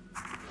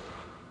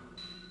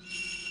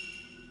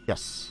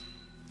 Yes.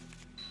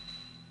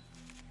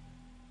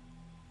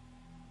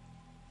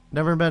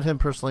 Never met him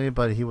personally,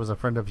 but he was a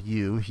friend of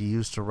Yu. He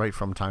used to write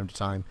from time to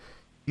time.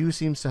 Yu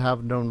seems to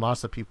have known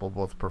lots of people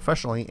both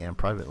professionally and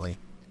privately.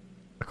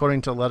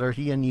 According to the letter,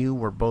 he and Yu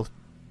were both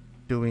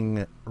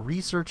doing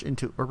research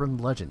into urban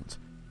legends.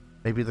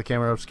 Maybe the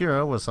camera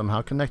obscura was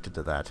somehow connected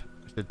to that.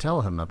 I should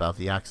tell him about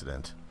the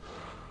accident.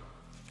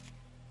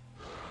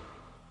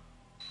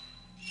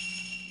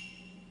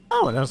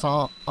 Oh, and it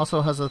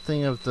also has a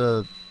thing of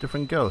the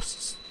different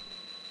ghosts.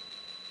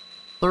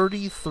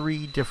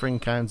 33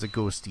 different kinds of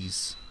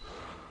ghosties.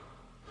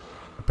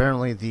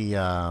 Apparently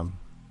the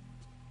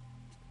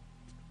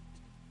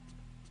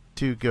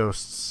two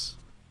ghosts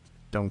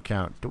don't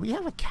count. Do we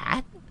have a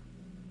cat?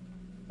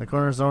 The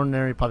corner is an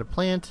ordinary potted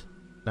plant.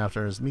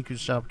 After his Miku's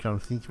shop, come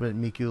to think of it,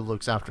 Miku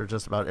looks after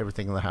just about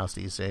everything in the house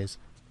these days.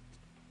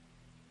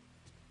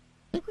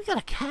 I think we got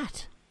a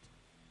cat.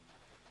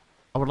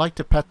 I would like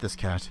to pet this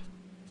cat.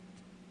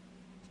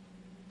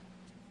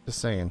 Just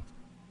saying.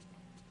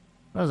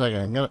 What was I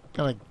gonna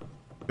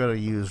go to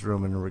Yu's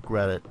room and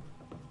regret it?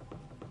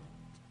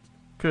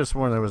 Could have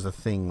sworn there was a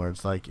thing where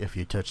it's like, if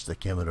you touch the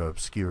camera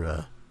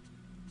obscura,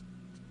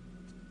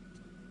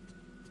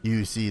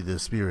 you see the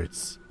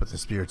spirits, but the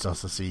spirits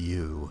also see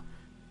you.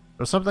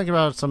 There was something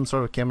about some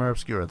sort of camera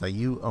obscura that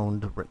you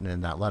owned written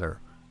in that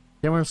letter.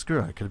 Camera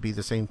obscura, could it be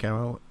the same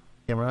camera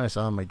I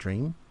saw in my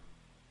dream?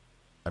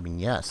 I mean,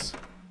 yes.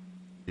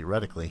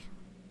 Theoretically.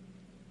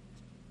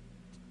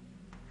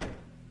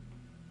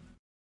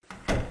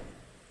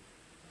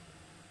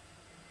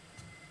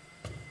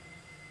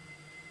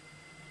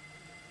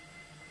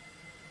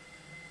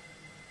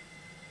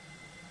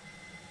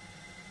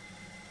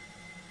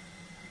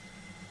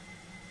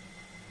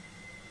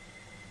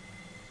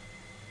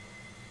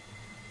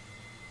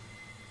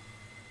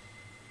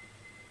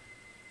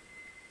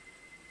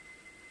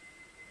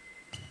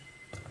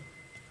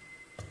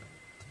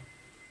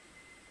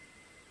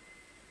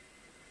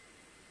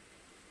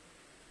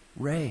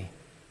 Ray,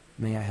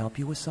 may I help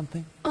you with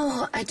something?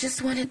 Oh, I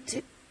just wanted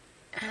to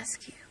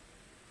ask you.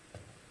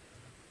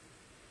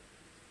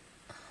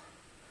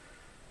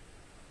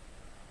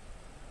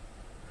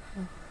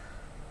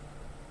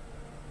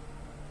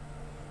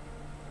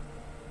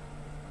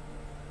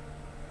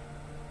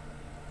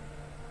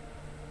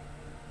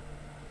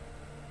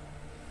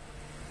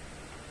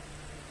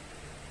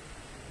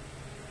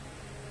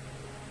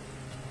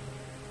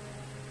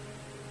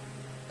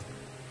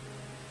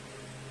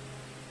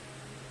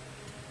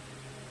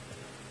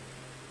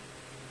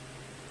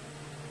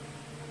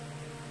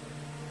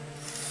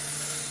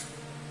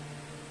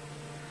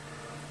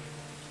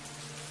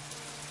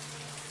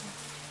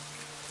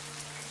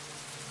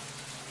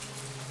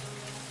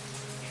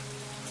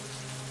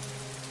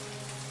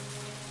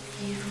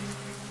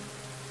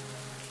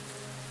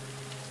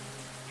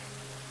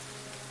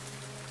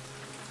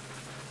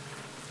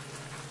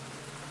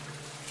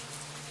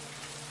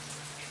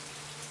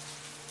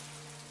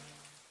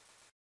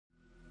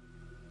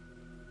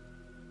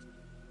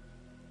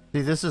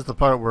 See, this is the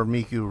part where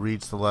Miku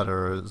reads the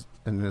letter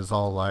and is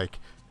all like,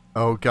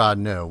 "Oh God,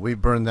 no! We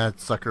burn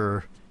that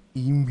sucker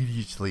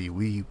immediately.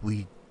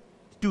 We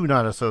do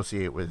not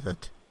associate with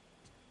it."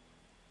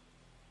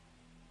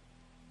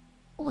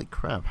 Holy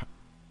crap!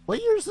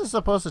 What year is this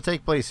supposed to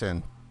take place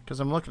in? Because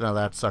I'm looking at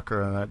that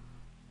sucker and it's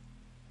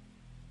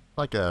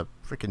like a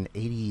freaking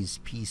 80s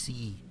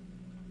PC.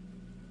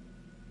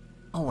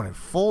 Oh, and it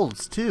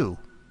folds too.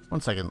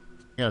 One second,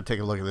 I gotta take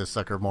a look at this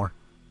sucker more.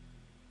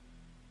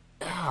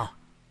 Ah,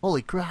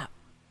 holy crap!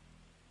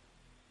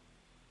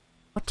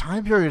 What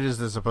time period is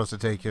this supposed to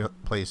take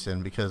place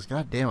in? Because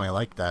goddamn, I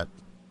like that.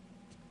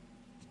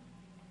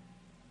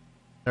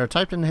 There are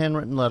typed in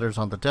handwritten letters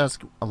on the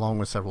desk, along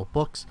with several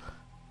books.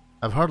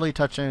 I've hardly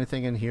touched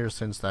anything in here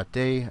since that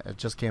day. I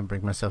just can't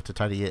bring myself to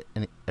tidy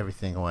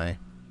everything away.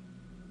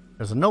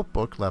 There's a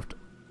notebook left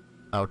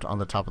out on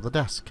the top of the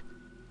desk.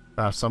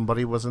 Perhaps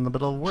somebody was in the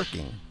middle of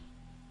working.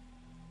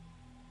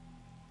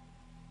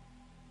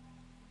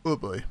 Oh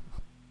boy.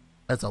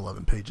 That's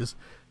 11 pages.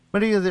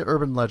 Many of the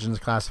urban legends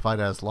classified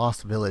as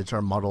Lost Village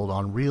are modeled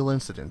on real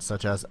incidents,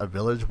 such as a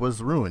village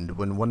was ruined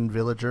when one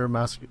villager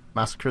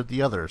massacred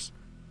the others.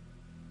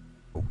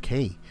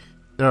 Okay.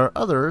 There are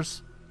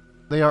others.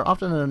 They are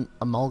often an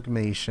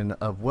amalgamation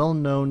of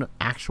well-known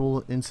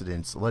actual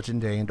incidents,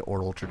 legend, and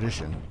oral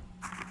tradition.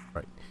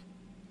 Right.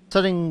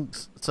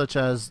 Settings such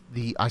as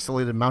the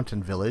isolated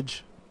mountain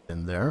village,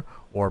 in there,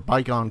 or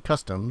bygone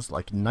customs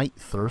like night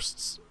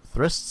thrists,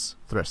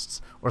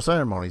 or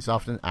ceremonies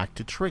often act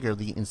to trigger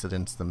the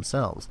incidents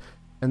themselves,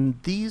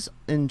 and these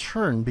in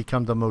turn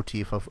become the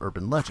motif of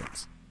urban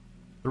legends.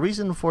 The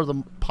reason for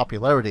the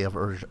popularity of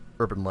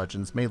urban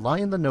legends may lie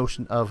in the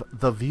notion of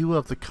the view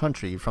of the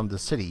country from the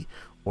city,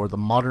 or the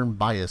modern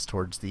bias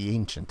towards the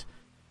ancient.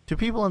 To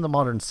people in the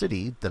modern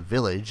city, the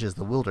village is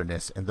the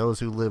wilderness, and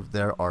those who live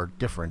there are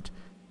different.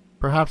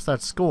 Perhaps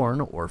that scorn,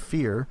 or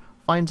fear,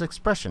 finds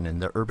expression in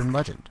the urban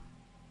legend.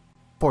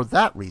 For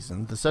that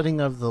reason, the setting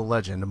of the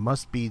legend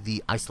must be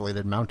the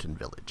isolated mountain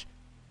village.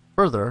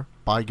 Further,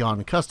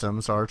 bygone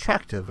customs are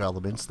attractive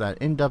elements that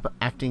end up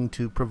acting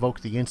to provoke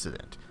the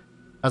incident.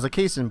 As a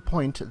case in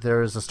point,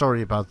 there is a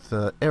story about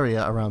the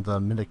area around the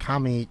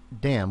Minakami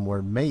Dam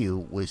where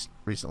Mayu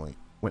recently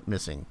went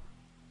missing.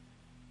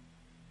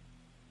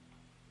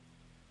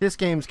 This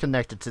game's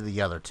connected to the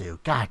other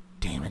two. God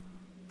damn it.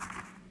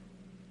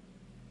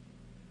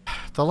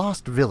 The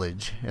Lost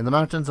Village. In the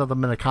mountains of the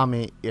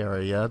Minakami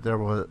area, there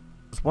was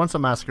once a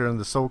massacre in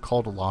the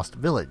so-called Lost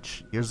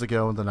Village. Years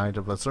ago, on the night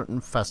of a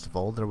certain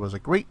festival, there was a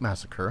great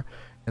massacre,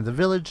 and the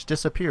village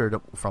disappeared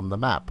from the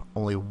map.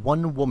 Only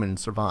one woman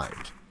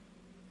survived.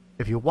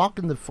 If you walk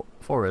in the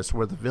forest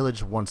where the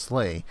village once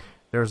lay,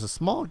 there is a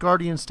small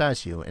guardian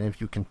statue, and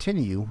if you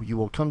continue, you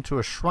will come to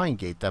a shrine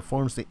gate that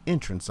forms the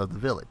entrance of the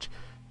village.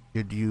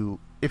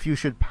 If you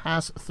should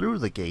pass through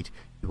the gate,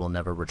 you will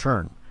never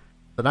return.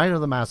 The night of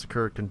the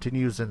massacre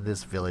continues in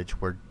this village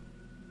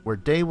where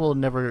day will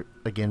never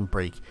again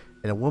break,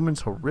 and a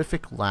woman's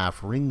horrific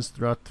laugh rings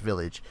throughout the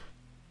village.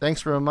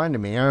 Thanks for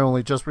reminding me. I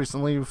only just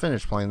recently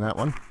finished playing that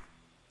one.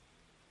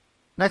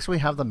 Next we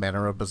have the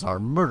Manor of Bizarre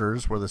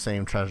Murders, where the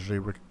same tragedy...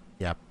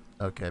 Yep,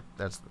 okay,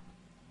 that's...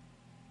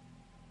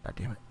 God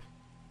damn it.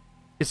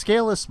 Its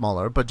scale is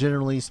smaller, but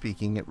generally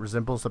speaking, it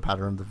resembles the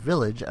pattern of the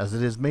village, as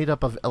it is made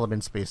up of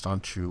elements based on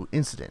true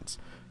incidents.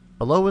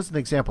 Below is an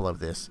example of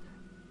this.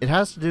 It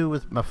has to do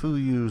with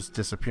Mafuyu's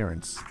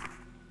disappearance.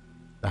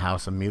 The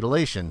House of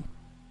Mutilation.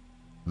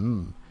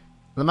 In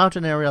the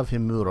mountain area of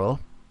Himuro,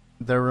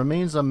 there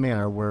remains a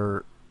manor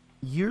where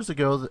years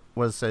ago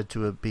was said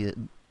to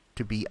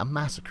be a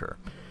massacre.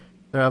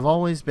 There have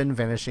always been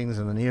vanishings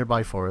in the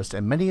nearby forest,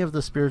 and many of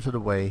the spirited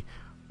away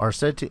are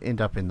said to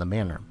end up in the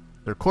manor.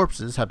 Their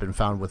corpses have been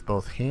found with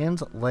both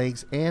hands,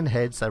 legs, and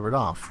head severed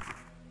off.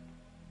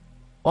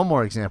 One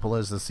more example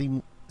is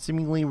the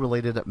seemingly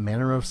related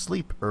Manor of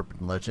Sleep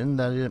urban legend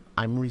that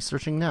I'm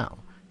researching now.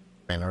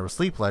 Manor of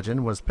Sleep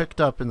legend was picked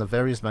up in the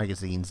various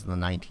magazines in the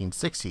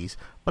 1960s,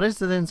 but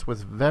incidents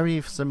with very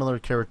similar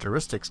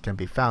characteristics can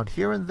be found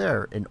here and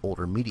there in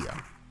older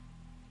media.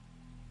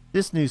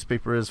 This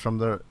newspaper is from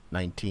the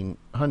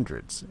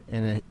 1900s,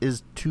 and it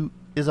is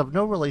of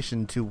no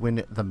relation to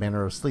when the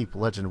Manor of Sleep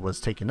legend was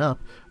taken up,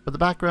 but the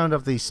background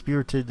of the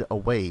spirited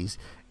aways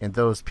and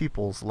those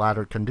people's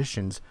latter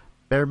conditions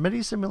bear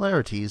many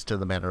similarities to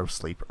the Manor of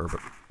Sleep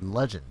urban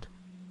legend.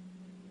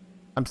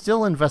 I'm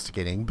still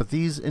investigating, but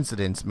these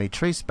incidents may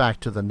trace back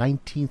to the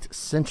 19th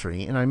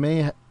century, and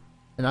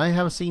I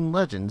have seen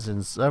legends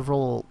in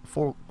several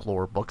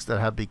folklore books that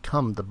have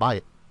become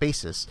the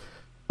basis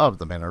of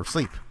the Manor of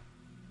Sleep.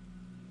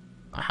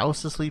 A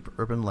House of Sleep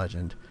urban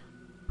legend.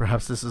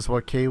 Perhaps this is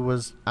what Kay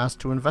was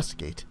asked to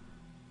investigate.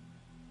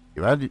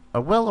 You add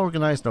a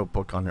well-organized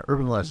notebook on your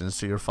urban legends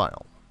to your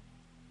file.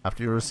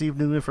 After you receive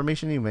new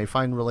information, you may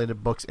find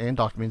related books and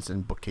documents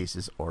in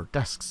bookcases or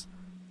desks.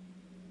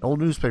 An old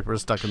newspaper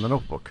is stuck in the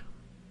notebook.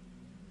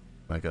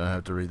 Am I going to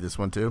have to read this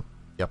one too?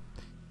 Yep.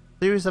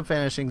 Series of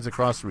vanishings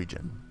across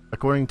region.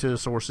 According to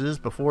sources,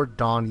 before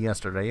dawn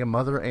yesterday, a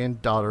mother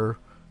and daughter,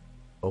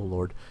 oh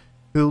lord,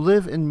 who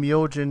live in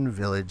Myojin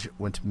village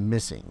went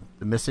missing.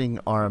 The missing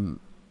are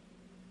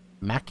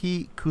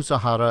Maki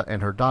Kusahara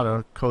and her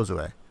daughter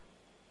Kozue.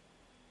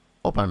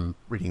 Hope I'm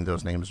reading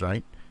those names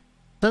right.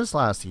 Since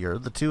last year,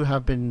 the two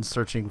have been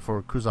searching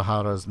for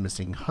Kusahara's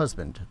missing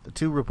husband. The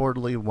two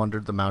reportedly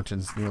wandered the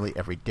mountains nearly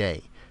every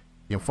day.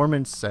 The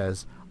informant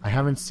says, "I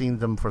haven't seen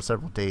them for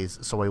several days,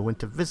 so I went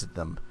to visit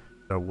them.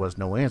 There was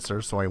no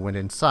answer, so I went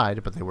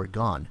inside, but they were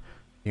gone.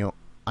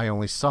 I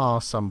only saw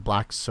some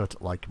black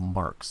soot-like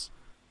marks."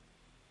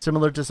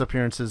 Similar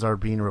disappearances are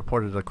being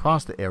reported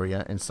across the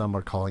area, and some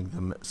are calling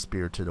them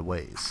spirited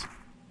aways.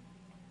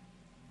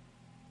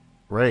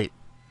 Great.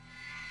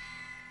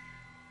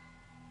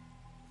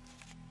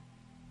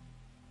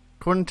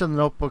 According to the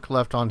notebook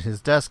left on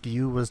his desk,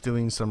 Yu was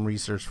doing some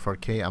research for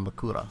Kei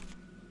Amakura.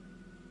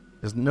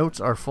 His notes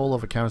are full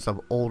of accounts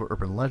of old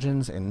urban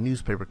legends and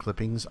newspaper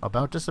clippings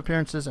about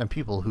disappearances and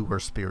people who were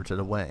spirited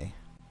away.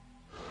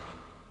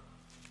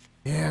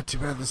 Yeah, too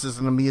bad this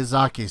isn't a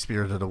Miyazaki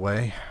Spirited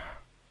Away.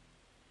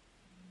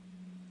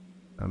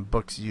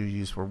 Books you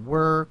use for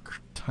work,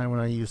 time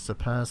when I used to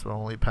pass, but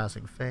only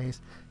passing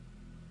phase.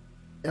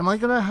 Am I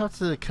gonna have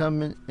to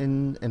come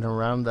in and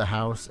around the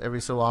house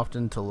every so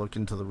often to look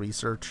into the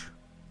research?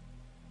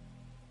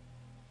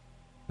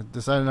 I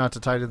decided not to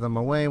tidy them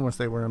away once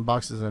they were in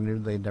boxes. I knew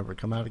they'd never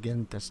come out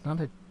again. That's not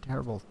a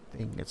terrible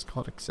thing. It's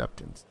called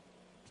acceptance.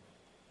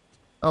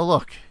 Oh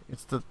look,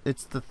 it's the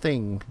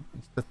thing.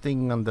 It's the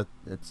thing on the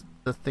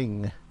the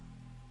thing.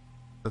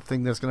 The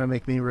thing that's gonna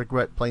make me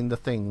regret playing the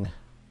thing.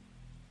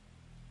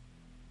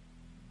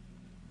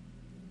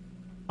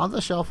 On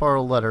the shelf are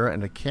a letter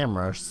and a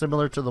camera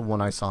similar to the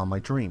one I saw in my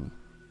dream.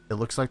 It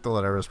looks like the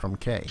letter is from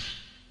Kay.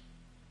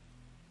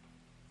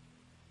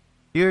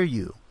 Dear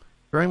you,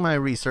 during my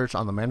research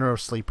on the Manor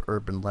of Sleep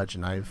urban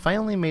legend, I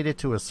finally made it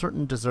to a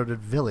certain deserted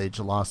village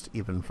lost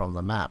even from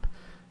the map.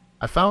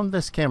 I found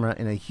this camera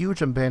in a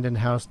huge abandoned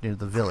house near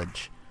the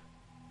village.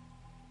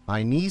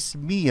 My niece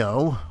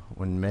Mio,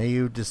 when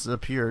Mayu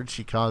disappeared,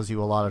 she caused you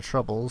a lot of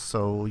trouble,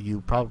 so you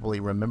probably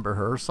remember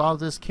her, saw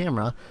this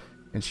camera,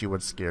 and she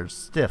was scared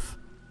stiff.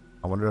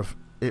 I wonder if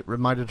it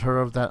reminded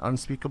her of that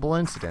unspeakable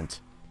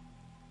incident.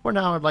 For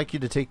now, I'd like you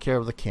to take care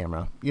of the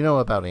camera. You know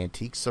about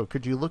antiques, so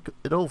could you look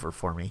it over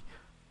for me?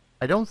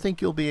 I don't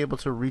think you'll be able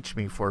to reach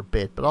me for a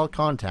bit, but I'll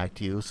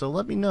contact you, so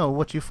let me know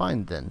what you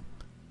find then.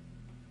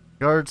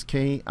 Regards,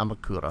 Kei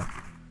Amakura.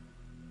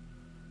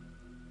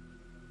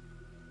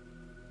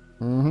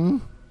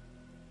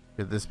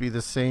 Could this be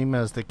the same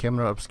as the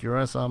camera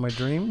obscura I saw in my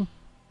dream?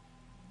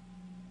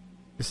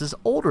 This is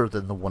older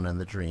than the one in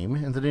the dream,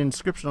 and the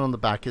inscription on the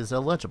back is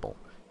illegible.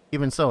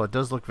 Even so, it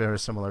does look very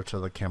similar to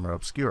the camera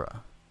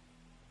obscura.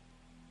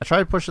 I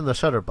tried pushing the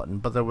shutter button,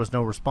 but there was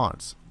no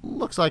response.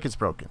 Looks like it's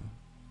broken.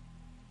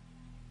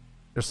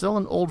 There's still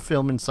an old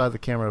film inside the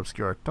camera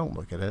obscura. Don't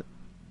look at it.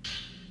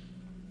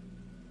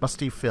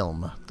 Musty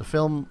film. The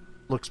film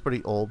looks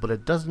pretty old, but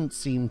it doesn't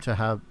seem to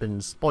have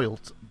been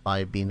spoilt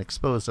by being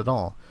exposed at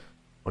all.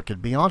 What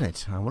could be on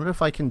it? I wonder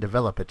if I can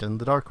develop it in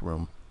the dark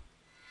room.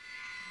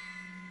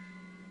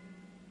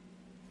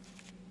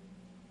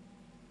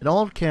 An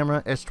old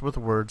camera etched with the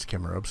words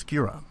camera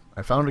obscura.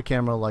 I found a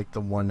camera like the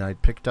one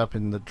I'd picked up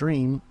in the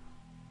dream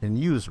in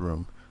Yu's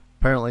room.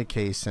 Apparently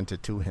Kay sent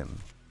it to him.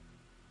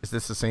 Is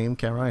this the same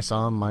camera I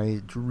saw in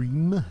my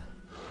dream?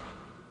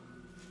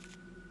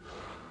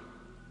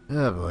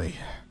 Oh boy.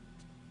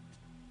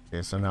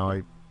 Okay, so now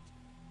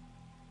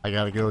I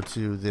gotta go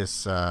to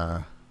this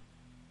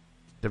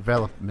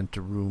development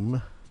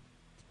room.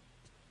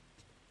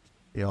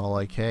 Be all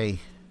like,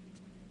 hey,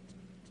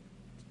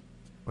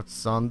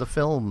 what's on the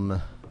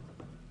film?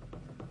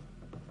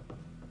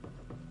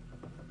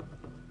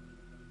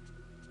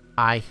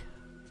 Hi.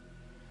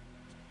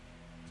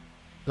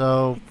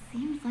 So, It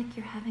seems like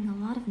you're having a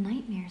lot of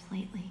nightmares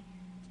lately.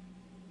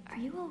 Are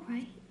you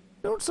alright?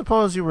 don't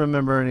suppose you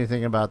remember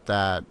anything about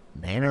that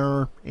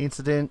manor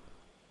incident?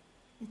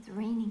 It's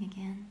raining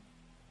again.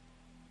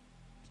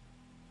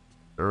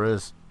 There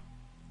is.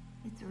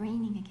 It's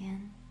raining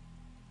again.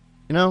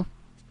 You know,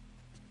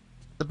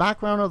 the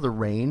background of the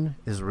rain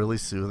is really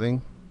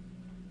soothing,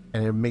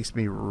 and it makes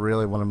me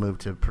really want to move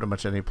to pretty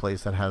much any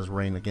place that has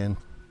rain again.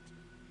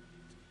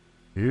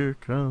 Here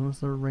comes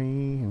the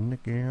rain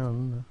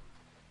again.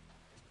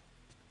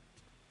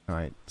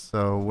 Alright,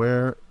 so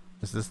where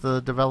is this, the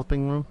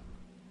developing room?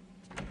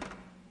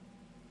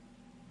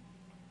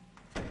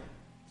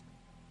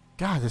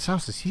 God, this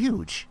house is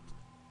huge.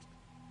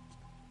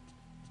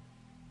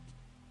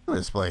 Look at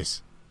this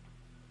place.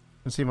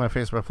 I can see my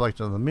face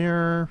reflected in the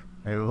mirror.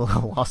 I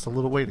lost a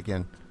little weight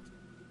again.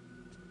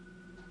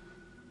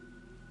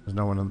 There's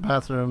no one in the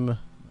bathroom.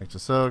 Makes a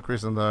soak.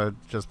 Recently,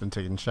 I've just been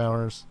taking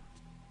showers.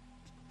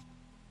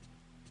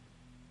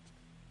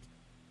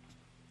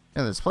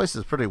 And this place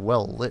is pretty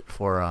well lit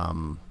for, I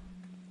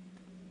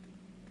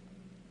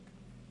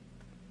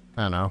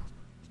don't know,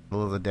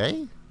 middle of the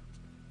day?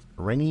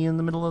 Rainy in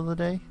the middle of the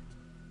day?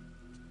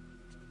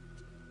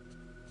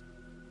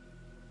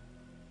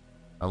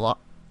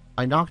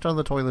 I knocked on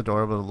the toilet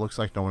door, but it looks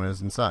like no one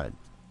is inside.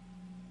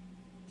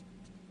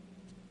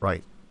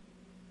 Right.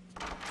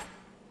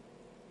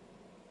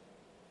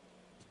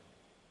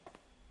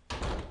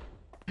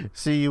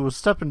 See, you will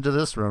step into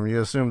this room, you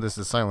assume this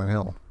is Silent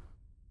Hill.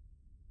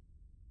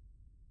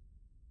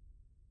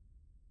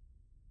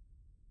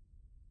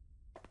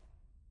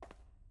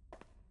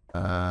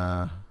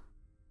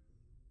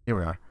 Here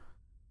we are.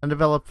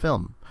 Undeveloped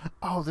film.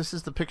 Oh, this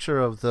is the picture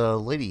of the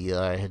lady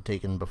I had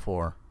taken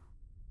before.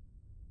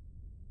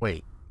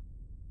 Wait.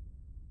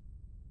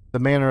 The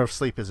manner of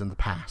sleep is in the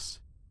past.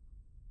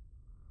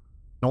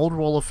 An old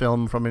roll of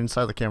film from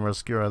inside the camera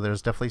obscura.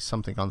 There's definitely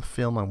something on the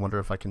film. I wonder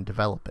if I can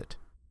develop it.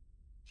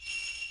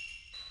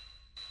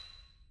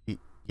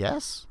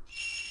 Yes?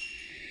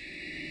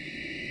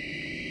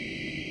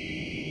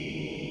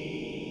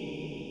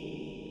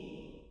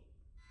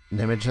 An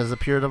image has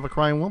appeared of a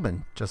crying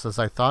woman. Just as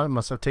I thought, I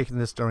must have taken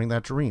this during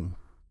that dream.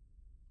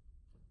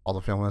 All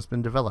the film has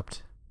been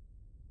developed.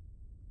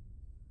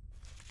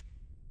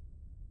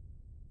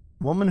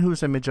 Woman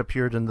whose image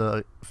appeared in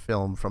the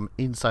film from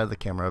inside the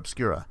camera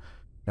obscura.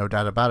 No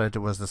doubt about it, it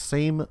was the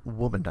same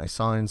woman I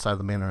saw inside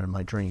the manor in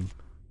my dream.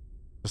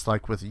 Just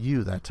like with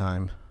you that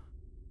time.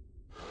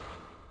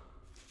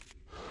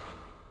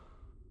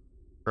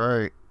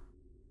 Right.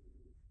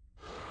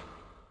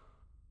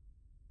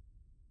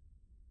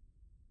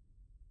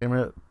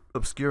 Camera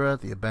obscura,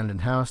 the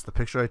abandoned house, the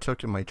picture I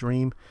took in my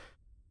dream.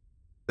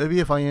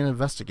 Maybe if I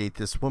investigate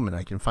this woman,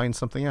 I can find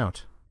something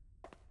out.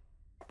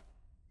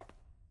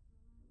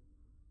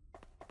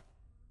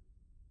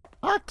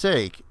 Hot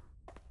take.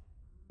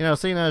 You know,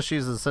 seeing as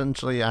she's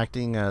essentially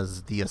acting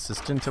as the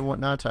assistant and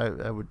whatnot,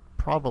 I would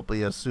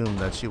probably assume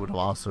that she would have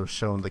also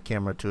shown the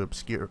camera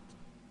obscura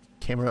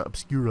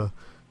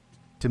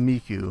to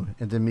Miku,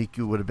 and then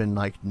Miku would have been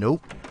like,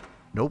 nope,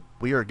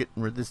 we are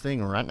getting rid of this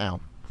thing right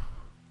now.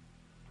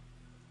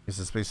 Is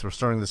the space for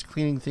storing this,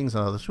 cleaning things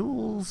and other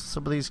tools.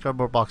 Some of these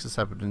cardboard boxes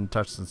haven't been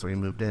touched since we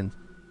moved in.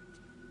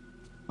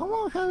 How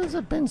long has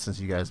it been since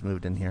you guys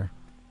moved in here?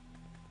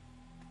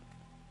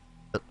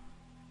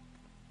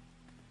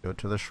 Go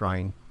to the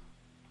shrine.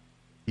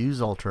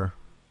 Use altar.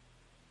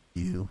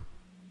 You.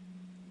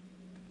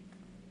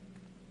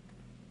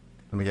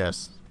 Let me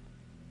guess.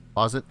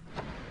 Closet?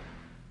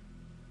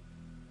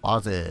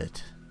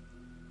 Closet.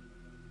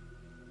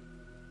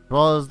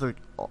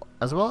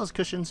 As well as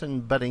cushions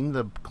and bedding,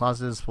 the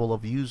closet is full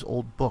of used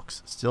old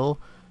books,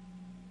 still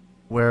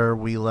where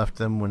we left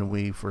them when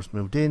we first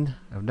moved in.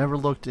 I've never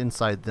looked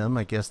inside them.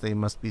 I guess they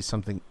must be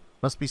something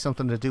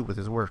to do with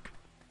his work,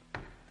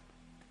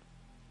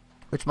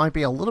 which might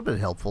be a little bit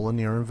helpful in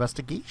your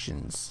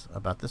investigations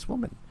about this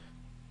woman.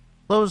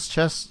 Closed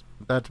chest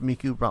that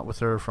Miku brought with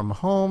her from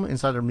home.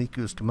 Inside are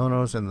Miku's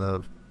kimonos and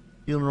the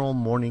funeral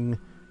mourning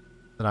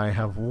that I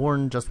have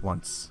worn just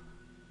once.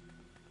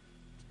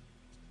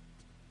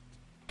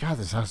 God,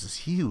 this house is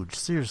huge,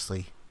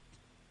 seriously.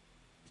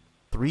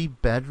 3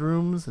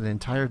 bedrooms, an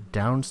entire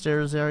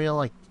downstairs area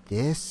like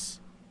this?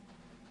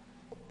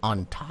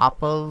 On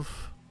top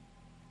of...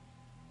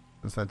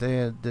 Since that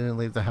day I didn't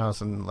leave the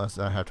house unless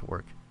I had to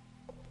work.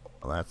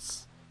 Well,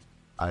 that's...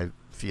 I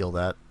feel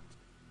that.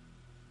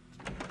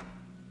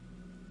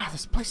 Ah,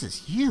 this place is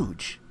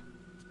huge!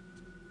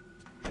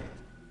 Can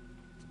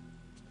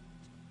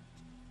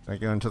I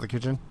go into the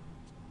kitchen?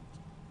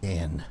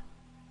 In.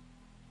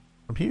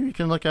 From here you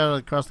can look out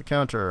across the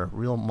counter.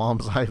 Real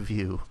mom's eye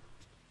view.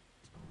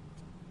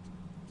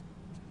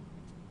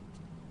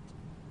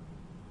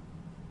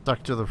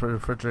 Stuck to the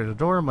refrigerator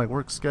door, my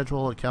work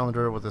schedule, a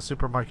calendar with the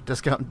supermarket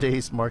discount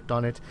days marked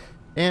on it,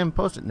 and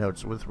post-it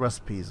notes with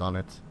recipes on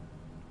it.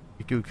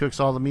 Miku cooks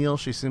all the meals.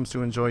 She seems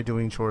to enjoy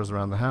doing chores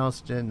around the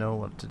house. Didn't know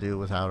what to do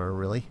without her,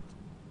 really.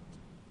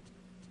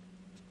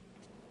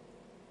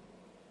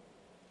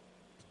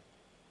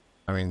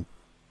 I mean,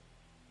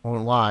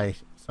 won't lie.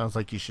 Sounds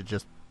like you should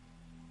just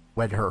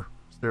wed her.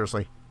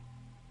 Seriously.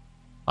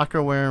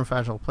 Lacquerware and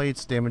fragile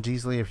plates damage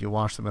easily if you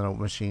wash them in a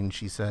machine,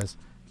 she says.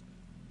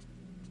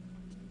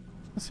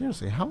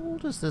 Seriously, how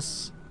old is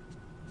this?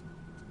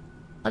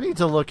 I need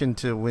to look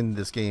into when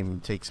this game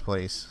takes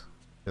place.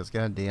 Because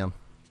goddamn.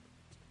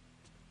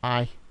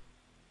 Hi.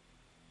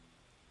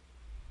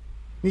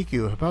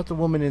 Miku, about the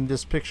woman in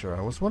this picture.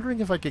 I was wondering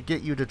if I could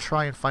get you to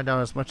try and find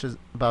out as much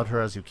about her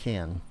as you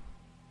can.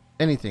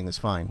 Anything is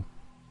fine.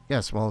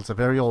 Yes, well, it's a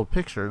very old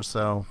picture,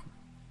 so...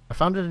 I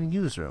found it in a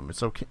newsroom.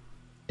 It's okay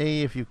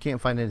if you can't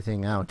find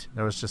anything out.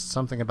 There was just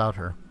something about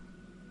her.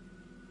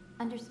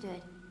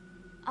 Understood.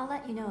 I'll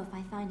let you know if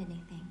I find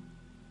anything.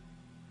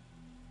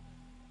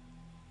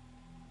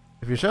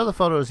 If you share the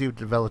photos you've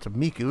developed of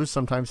Miku,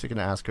 sometimes you can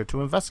ask her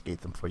to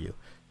investigate them for you.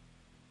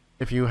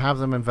 If you have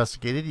them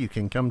investigated, you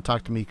can come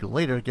talk to Miku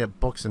later, get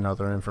books and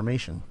other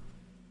information.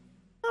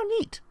 How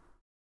neat!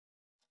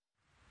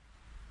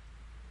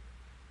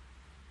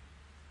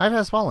 Night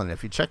has fallen.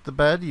 If you check the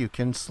bed, you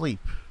can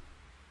sleep.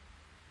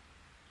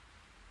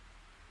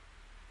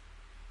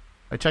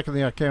 By checking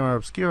the camera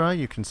obscura,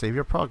 you can save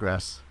your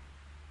progress.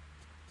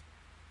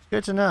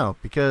 Good to know,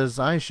 because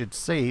I should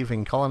save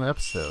and call an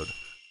episode.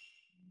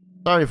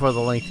 Sorry for the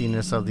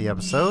lengthiness of the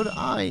episode.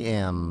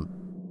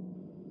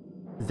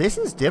 This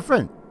is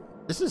different.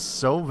 This is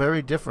so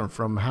very different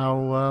from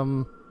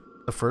how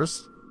the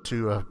first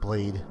two have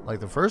played. Like,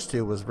 the first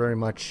two was very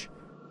much,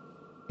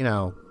 you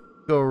know,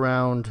 go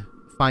around,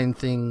 find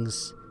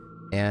things,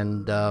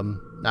 and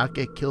not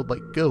get killed by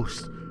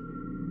ghosts.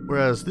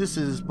 Whereas this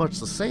is much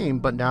the same,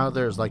 but now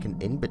there's like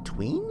an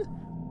in-between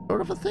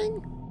sort of a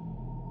thing.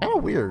 Kind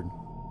of weird.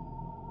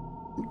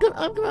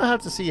 I'm gonna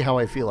have to see how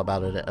I feel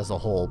about it as a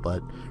whole,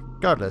 but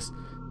regardless,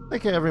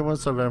 thank you everyone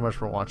so very much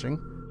for watching.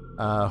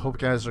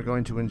 Hope you guys are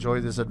going to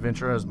enjoy this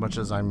adventure as much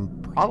as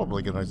I'm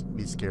probably going to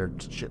be scared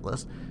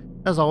shitless.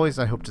 As always,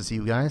 I hope to see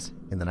you guys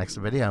in the next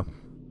video.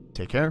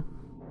 Take care.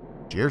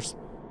 Cheers.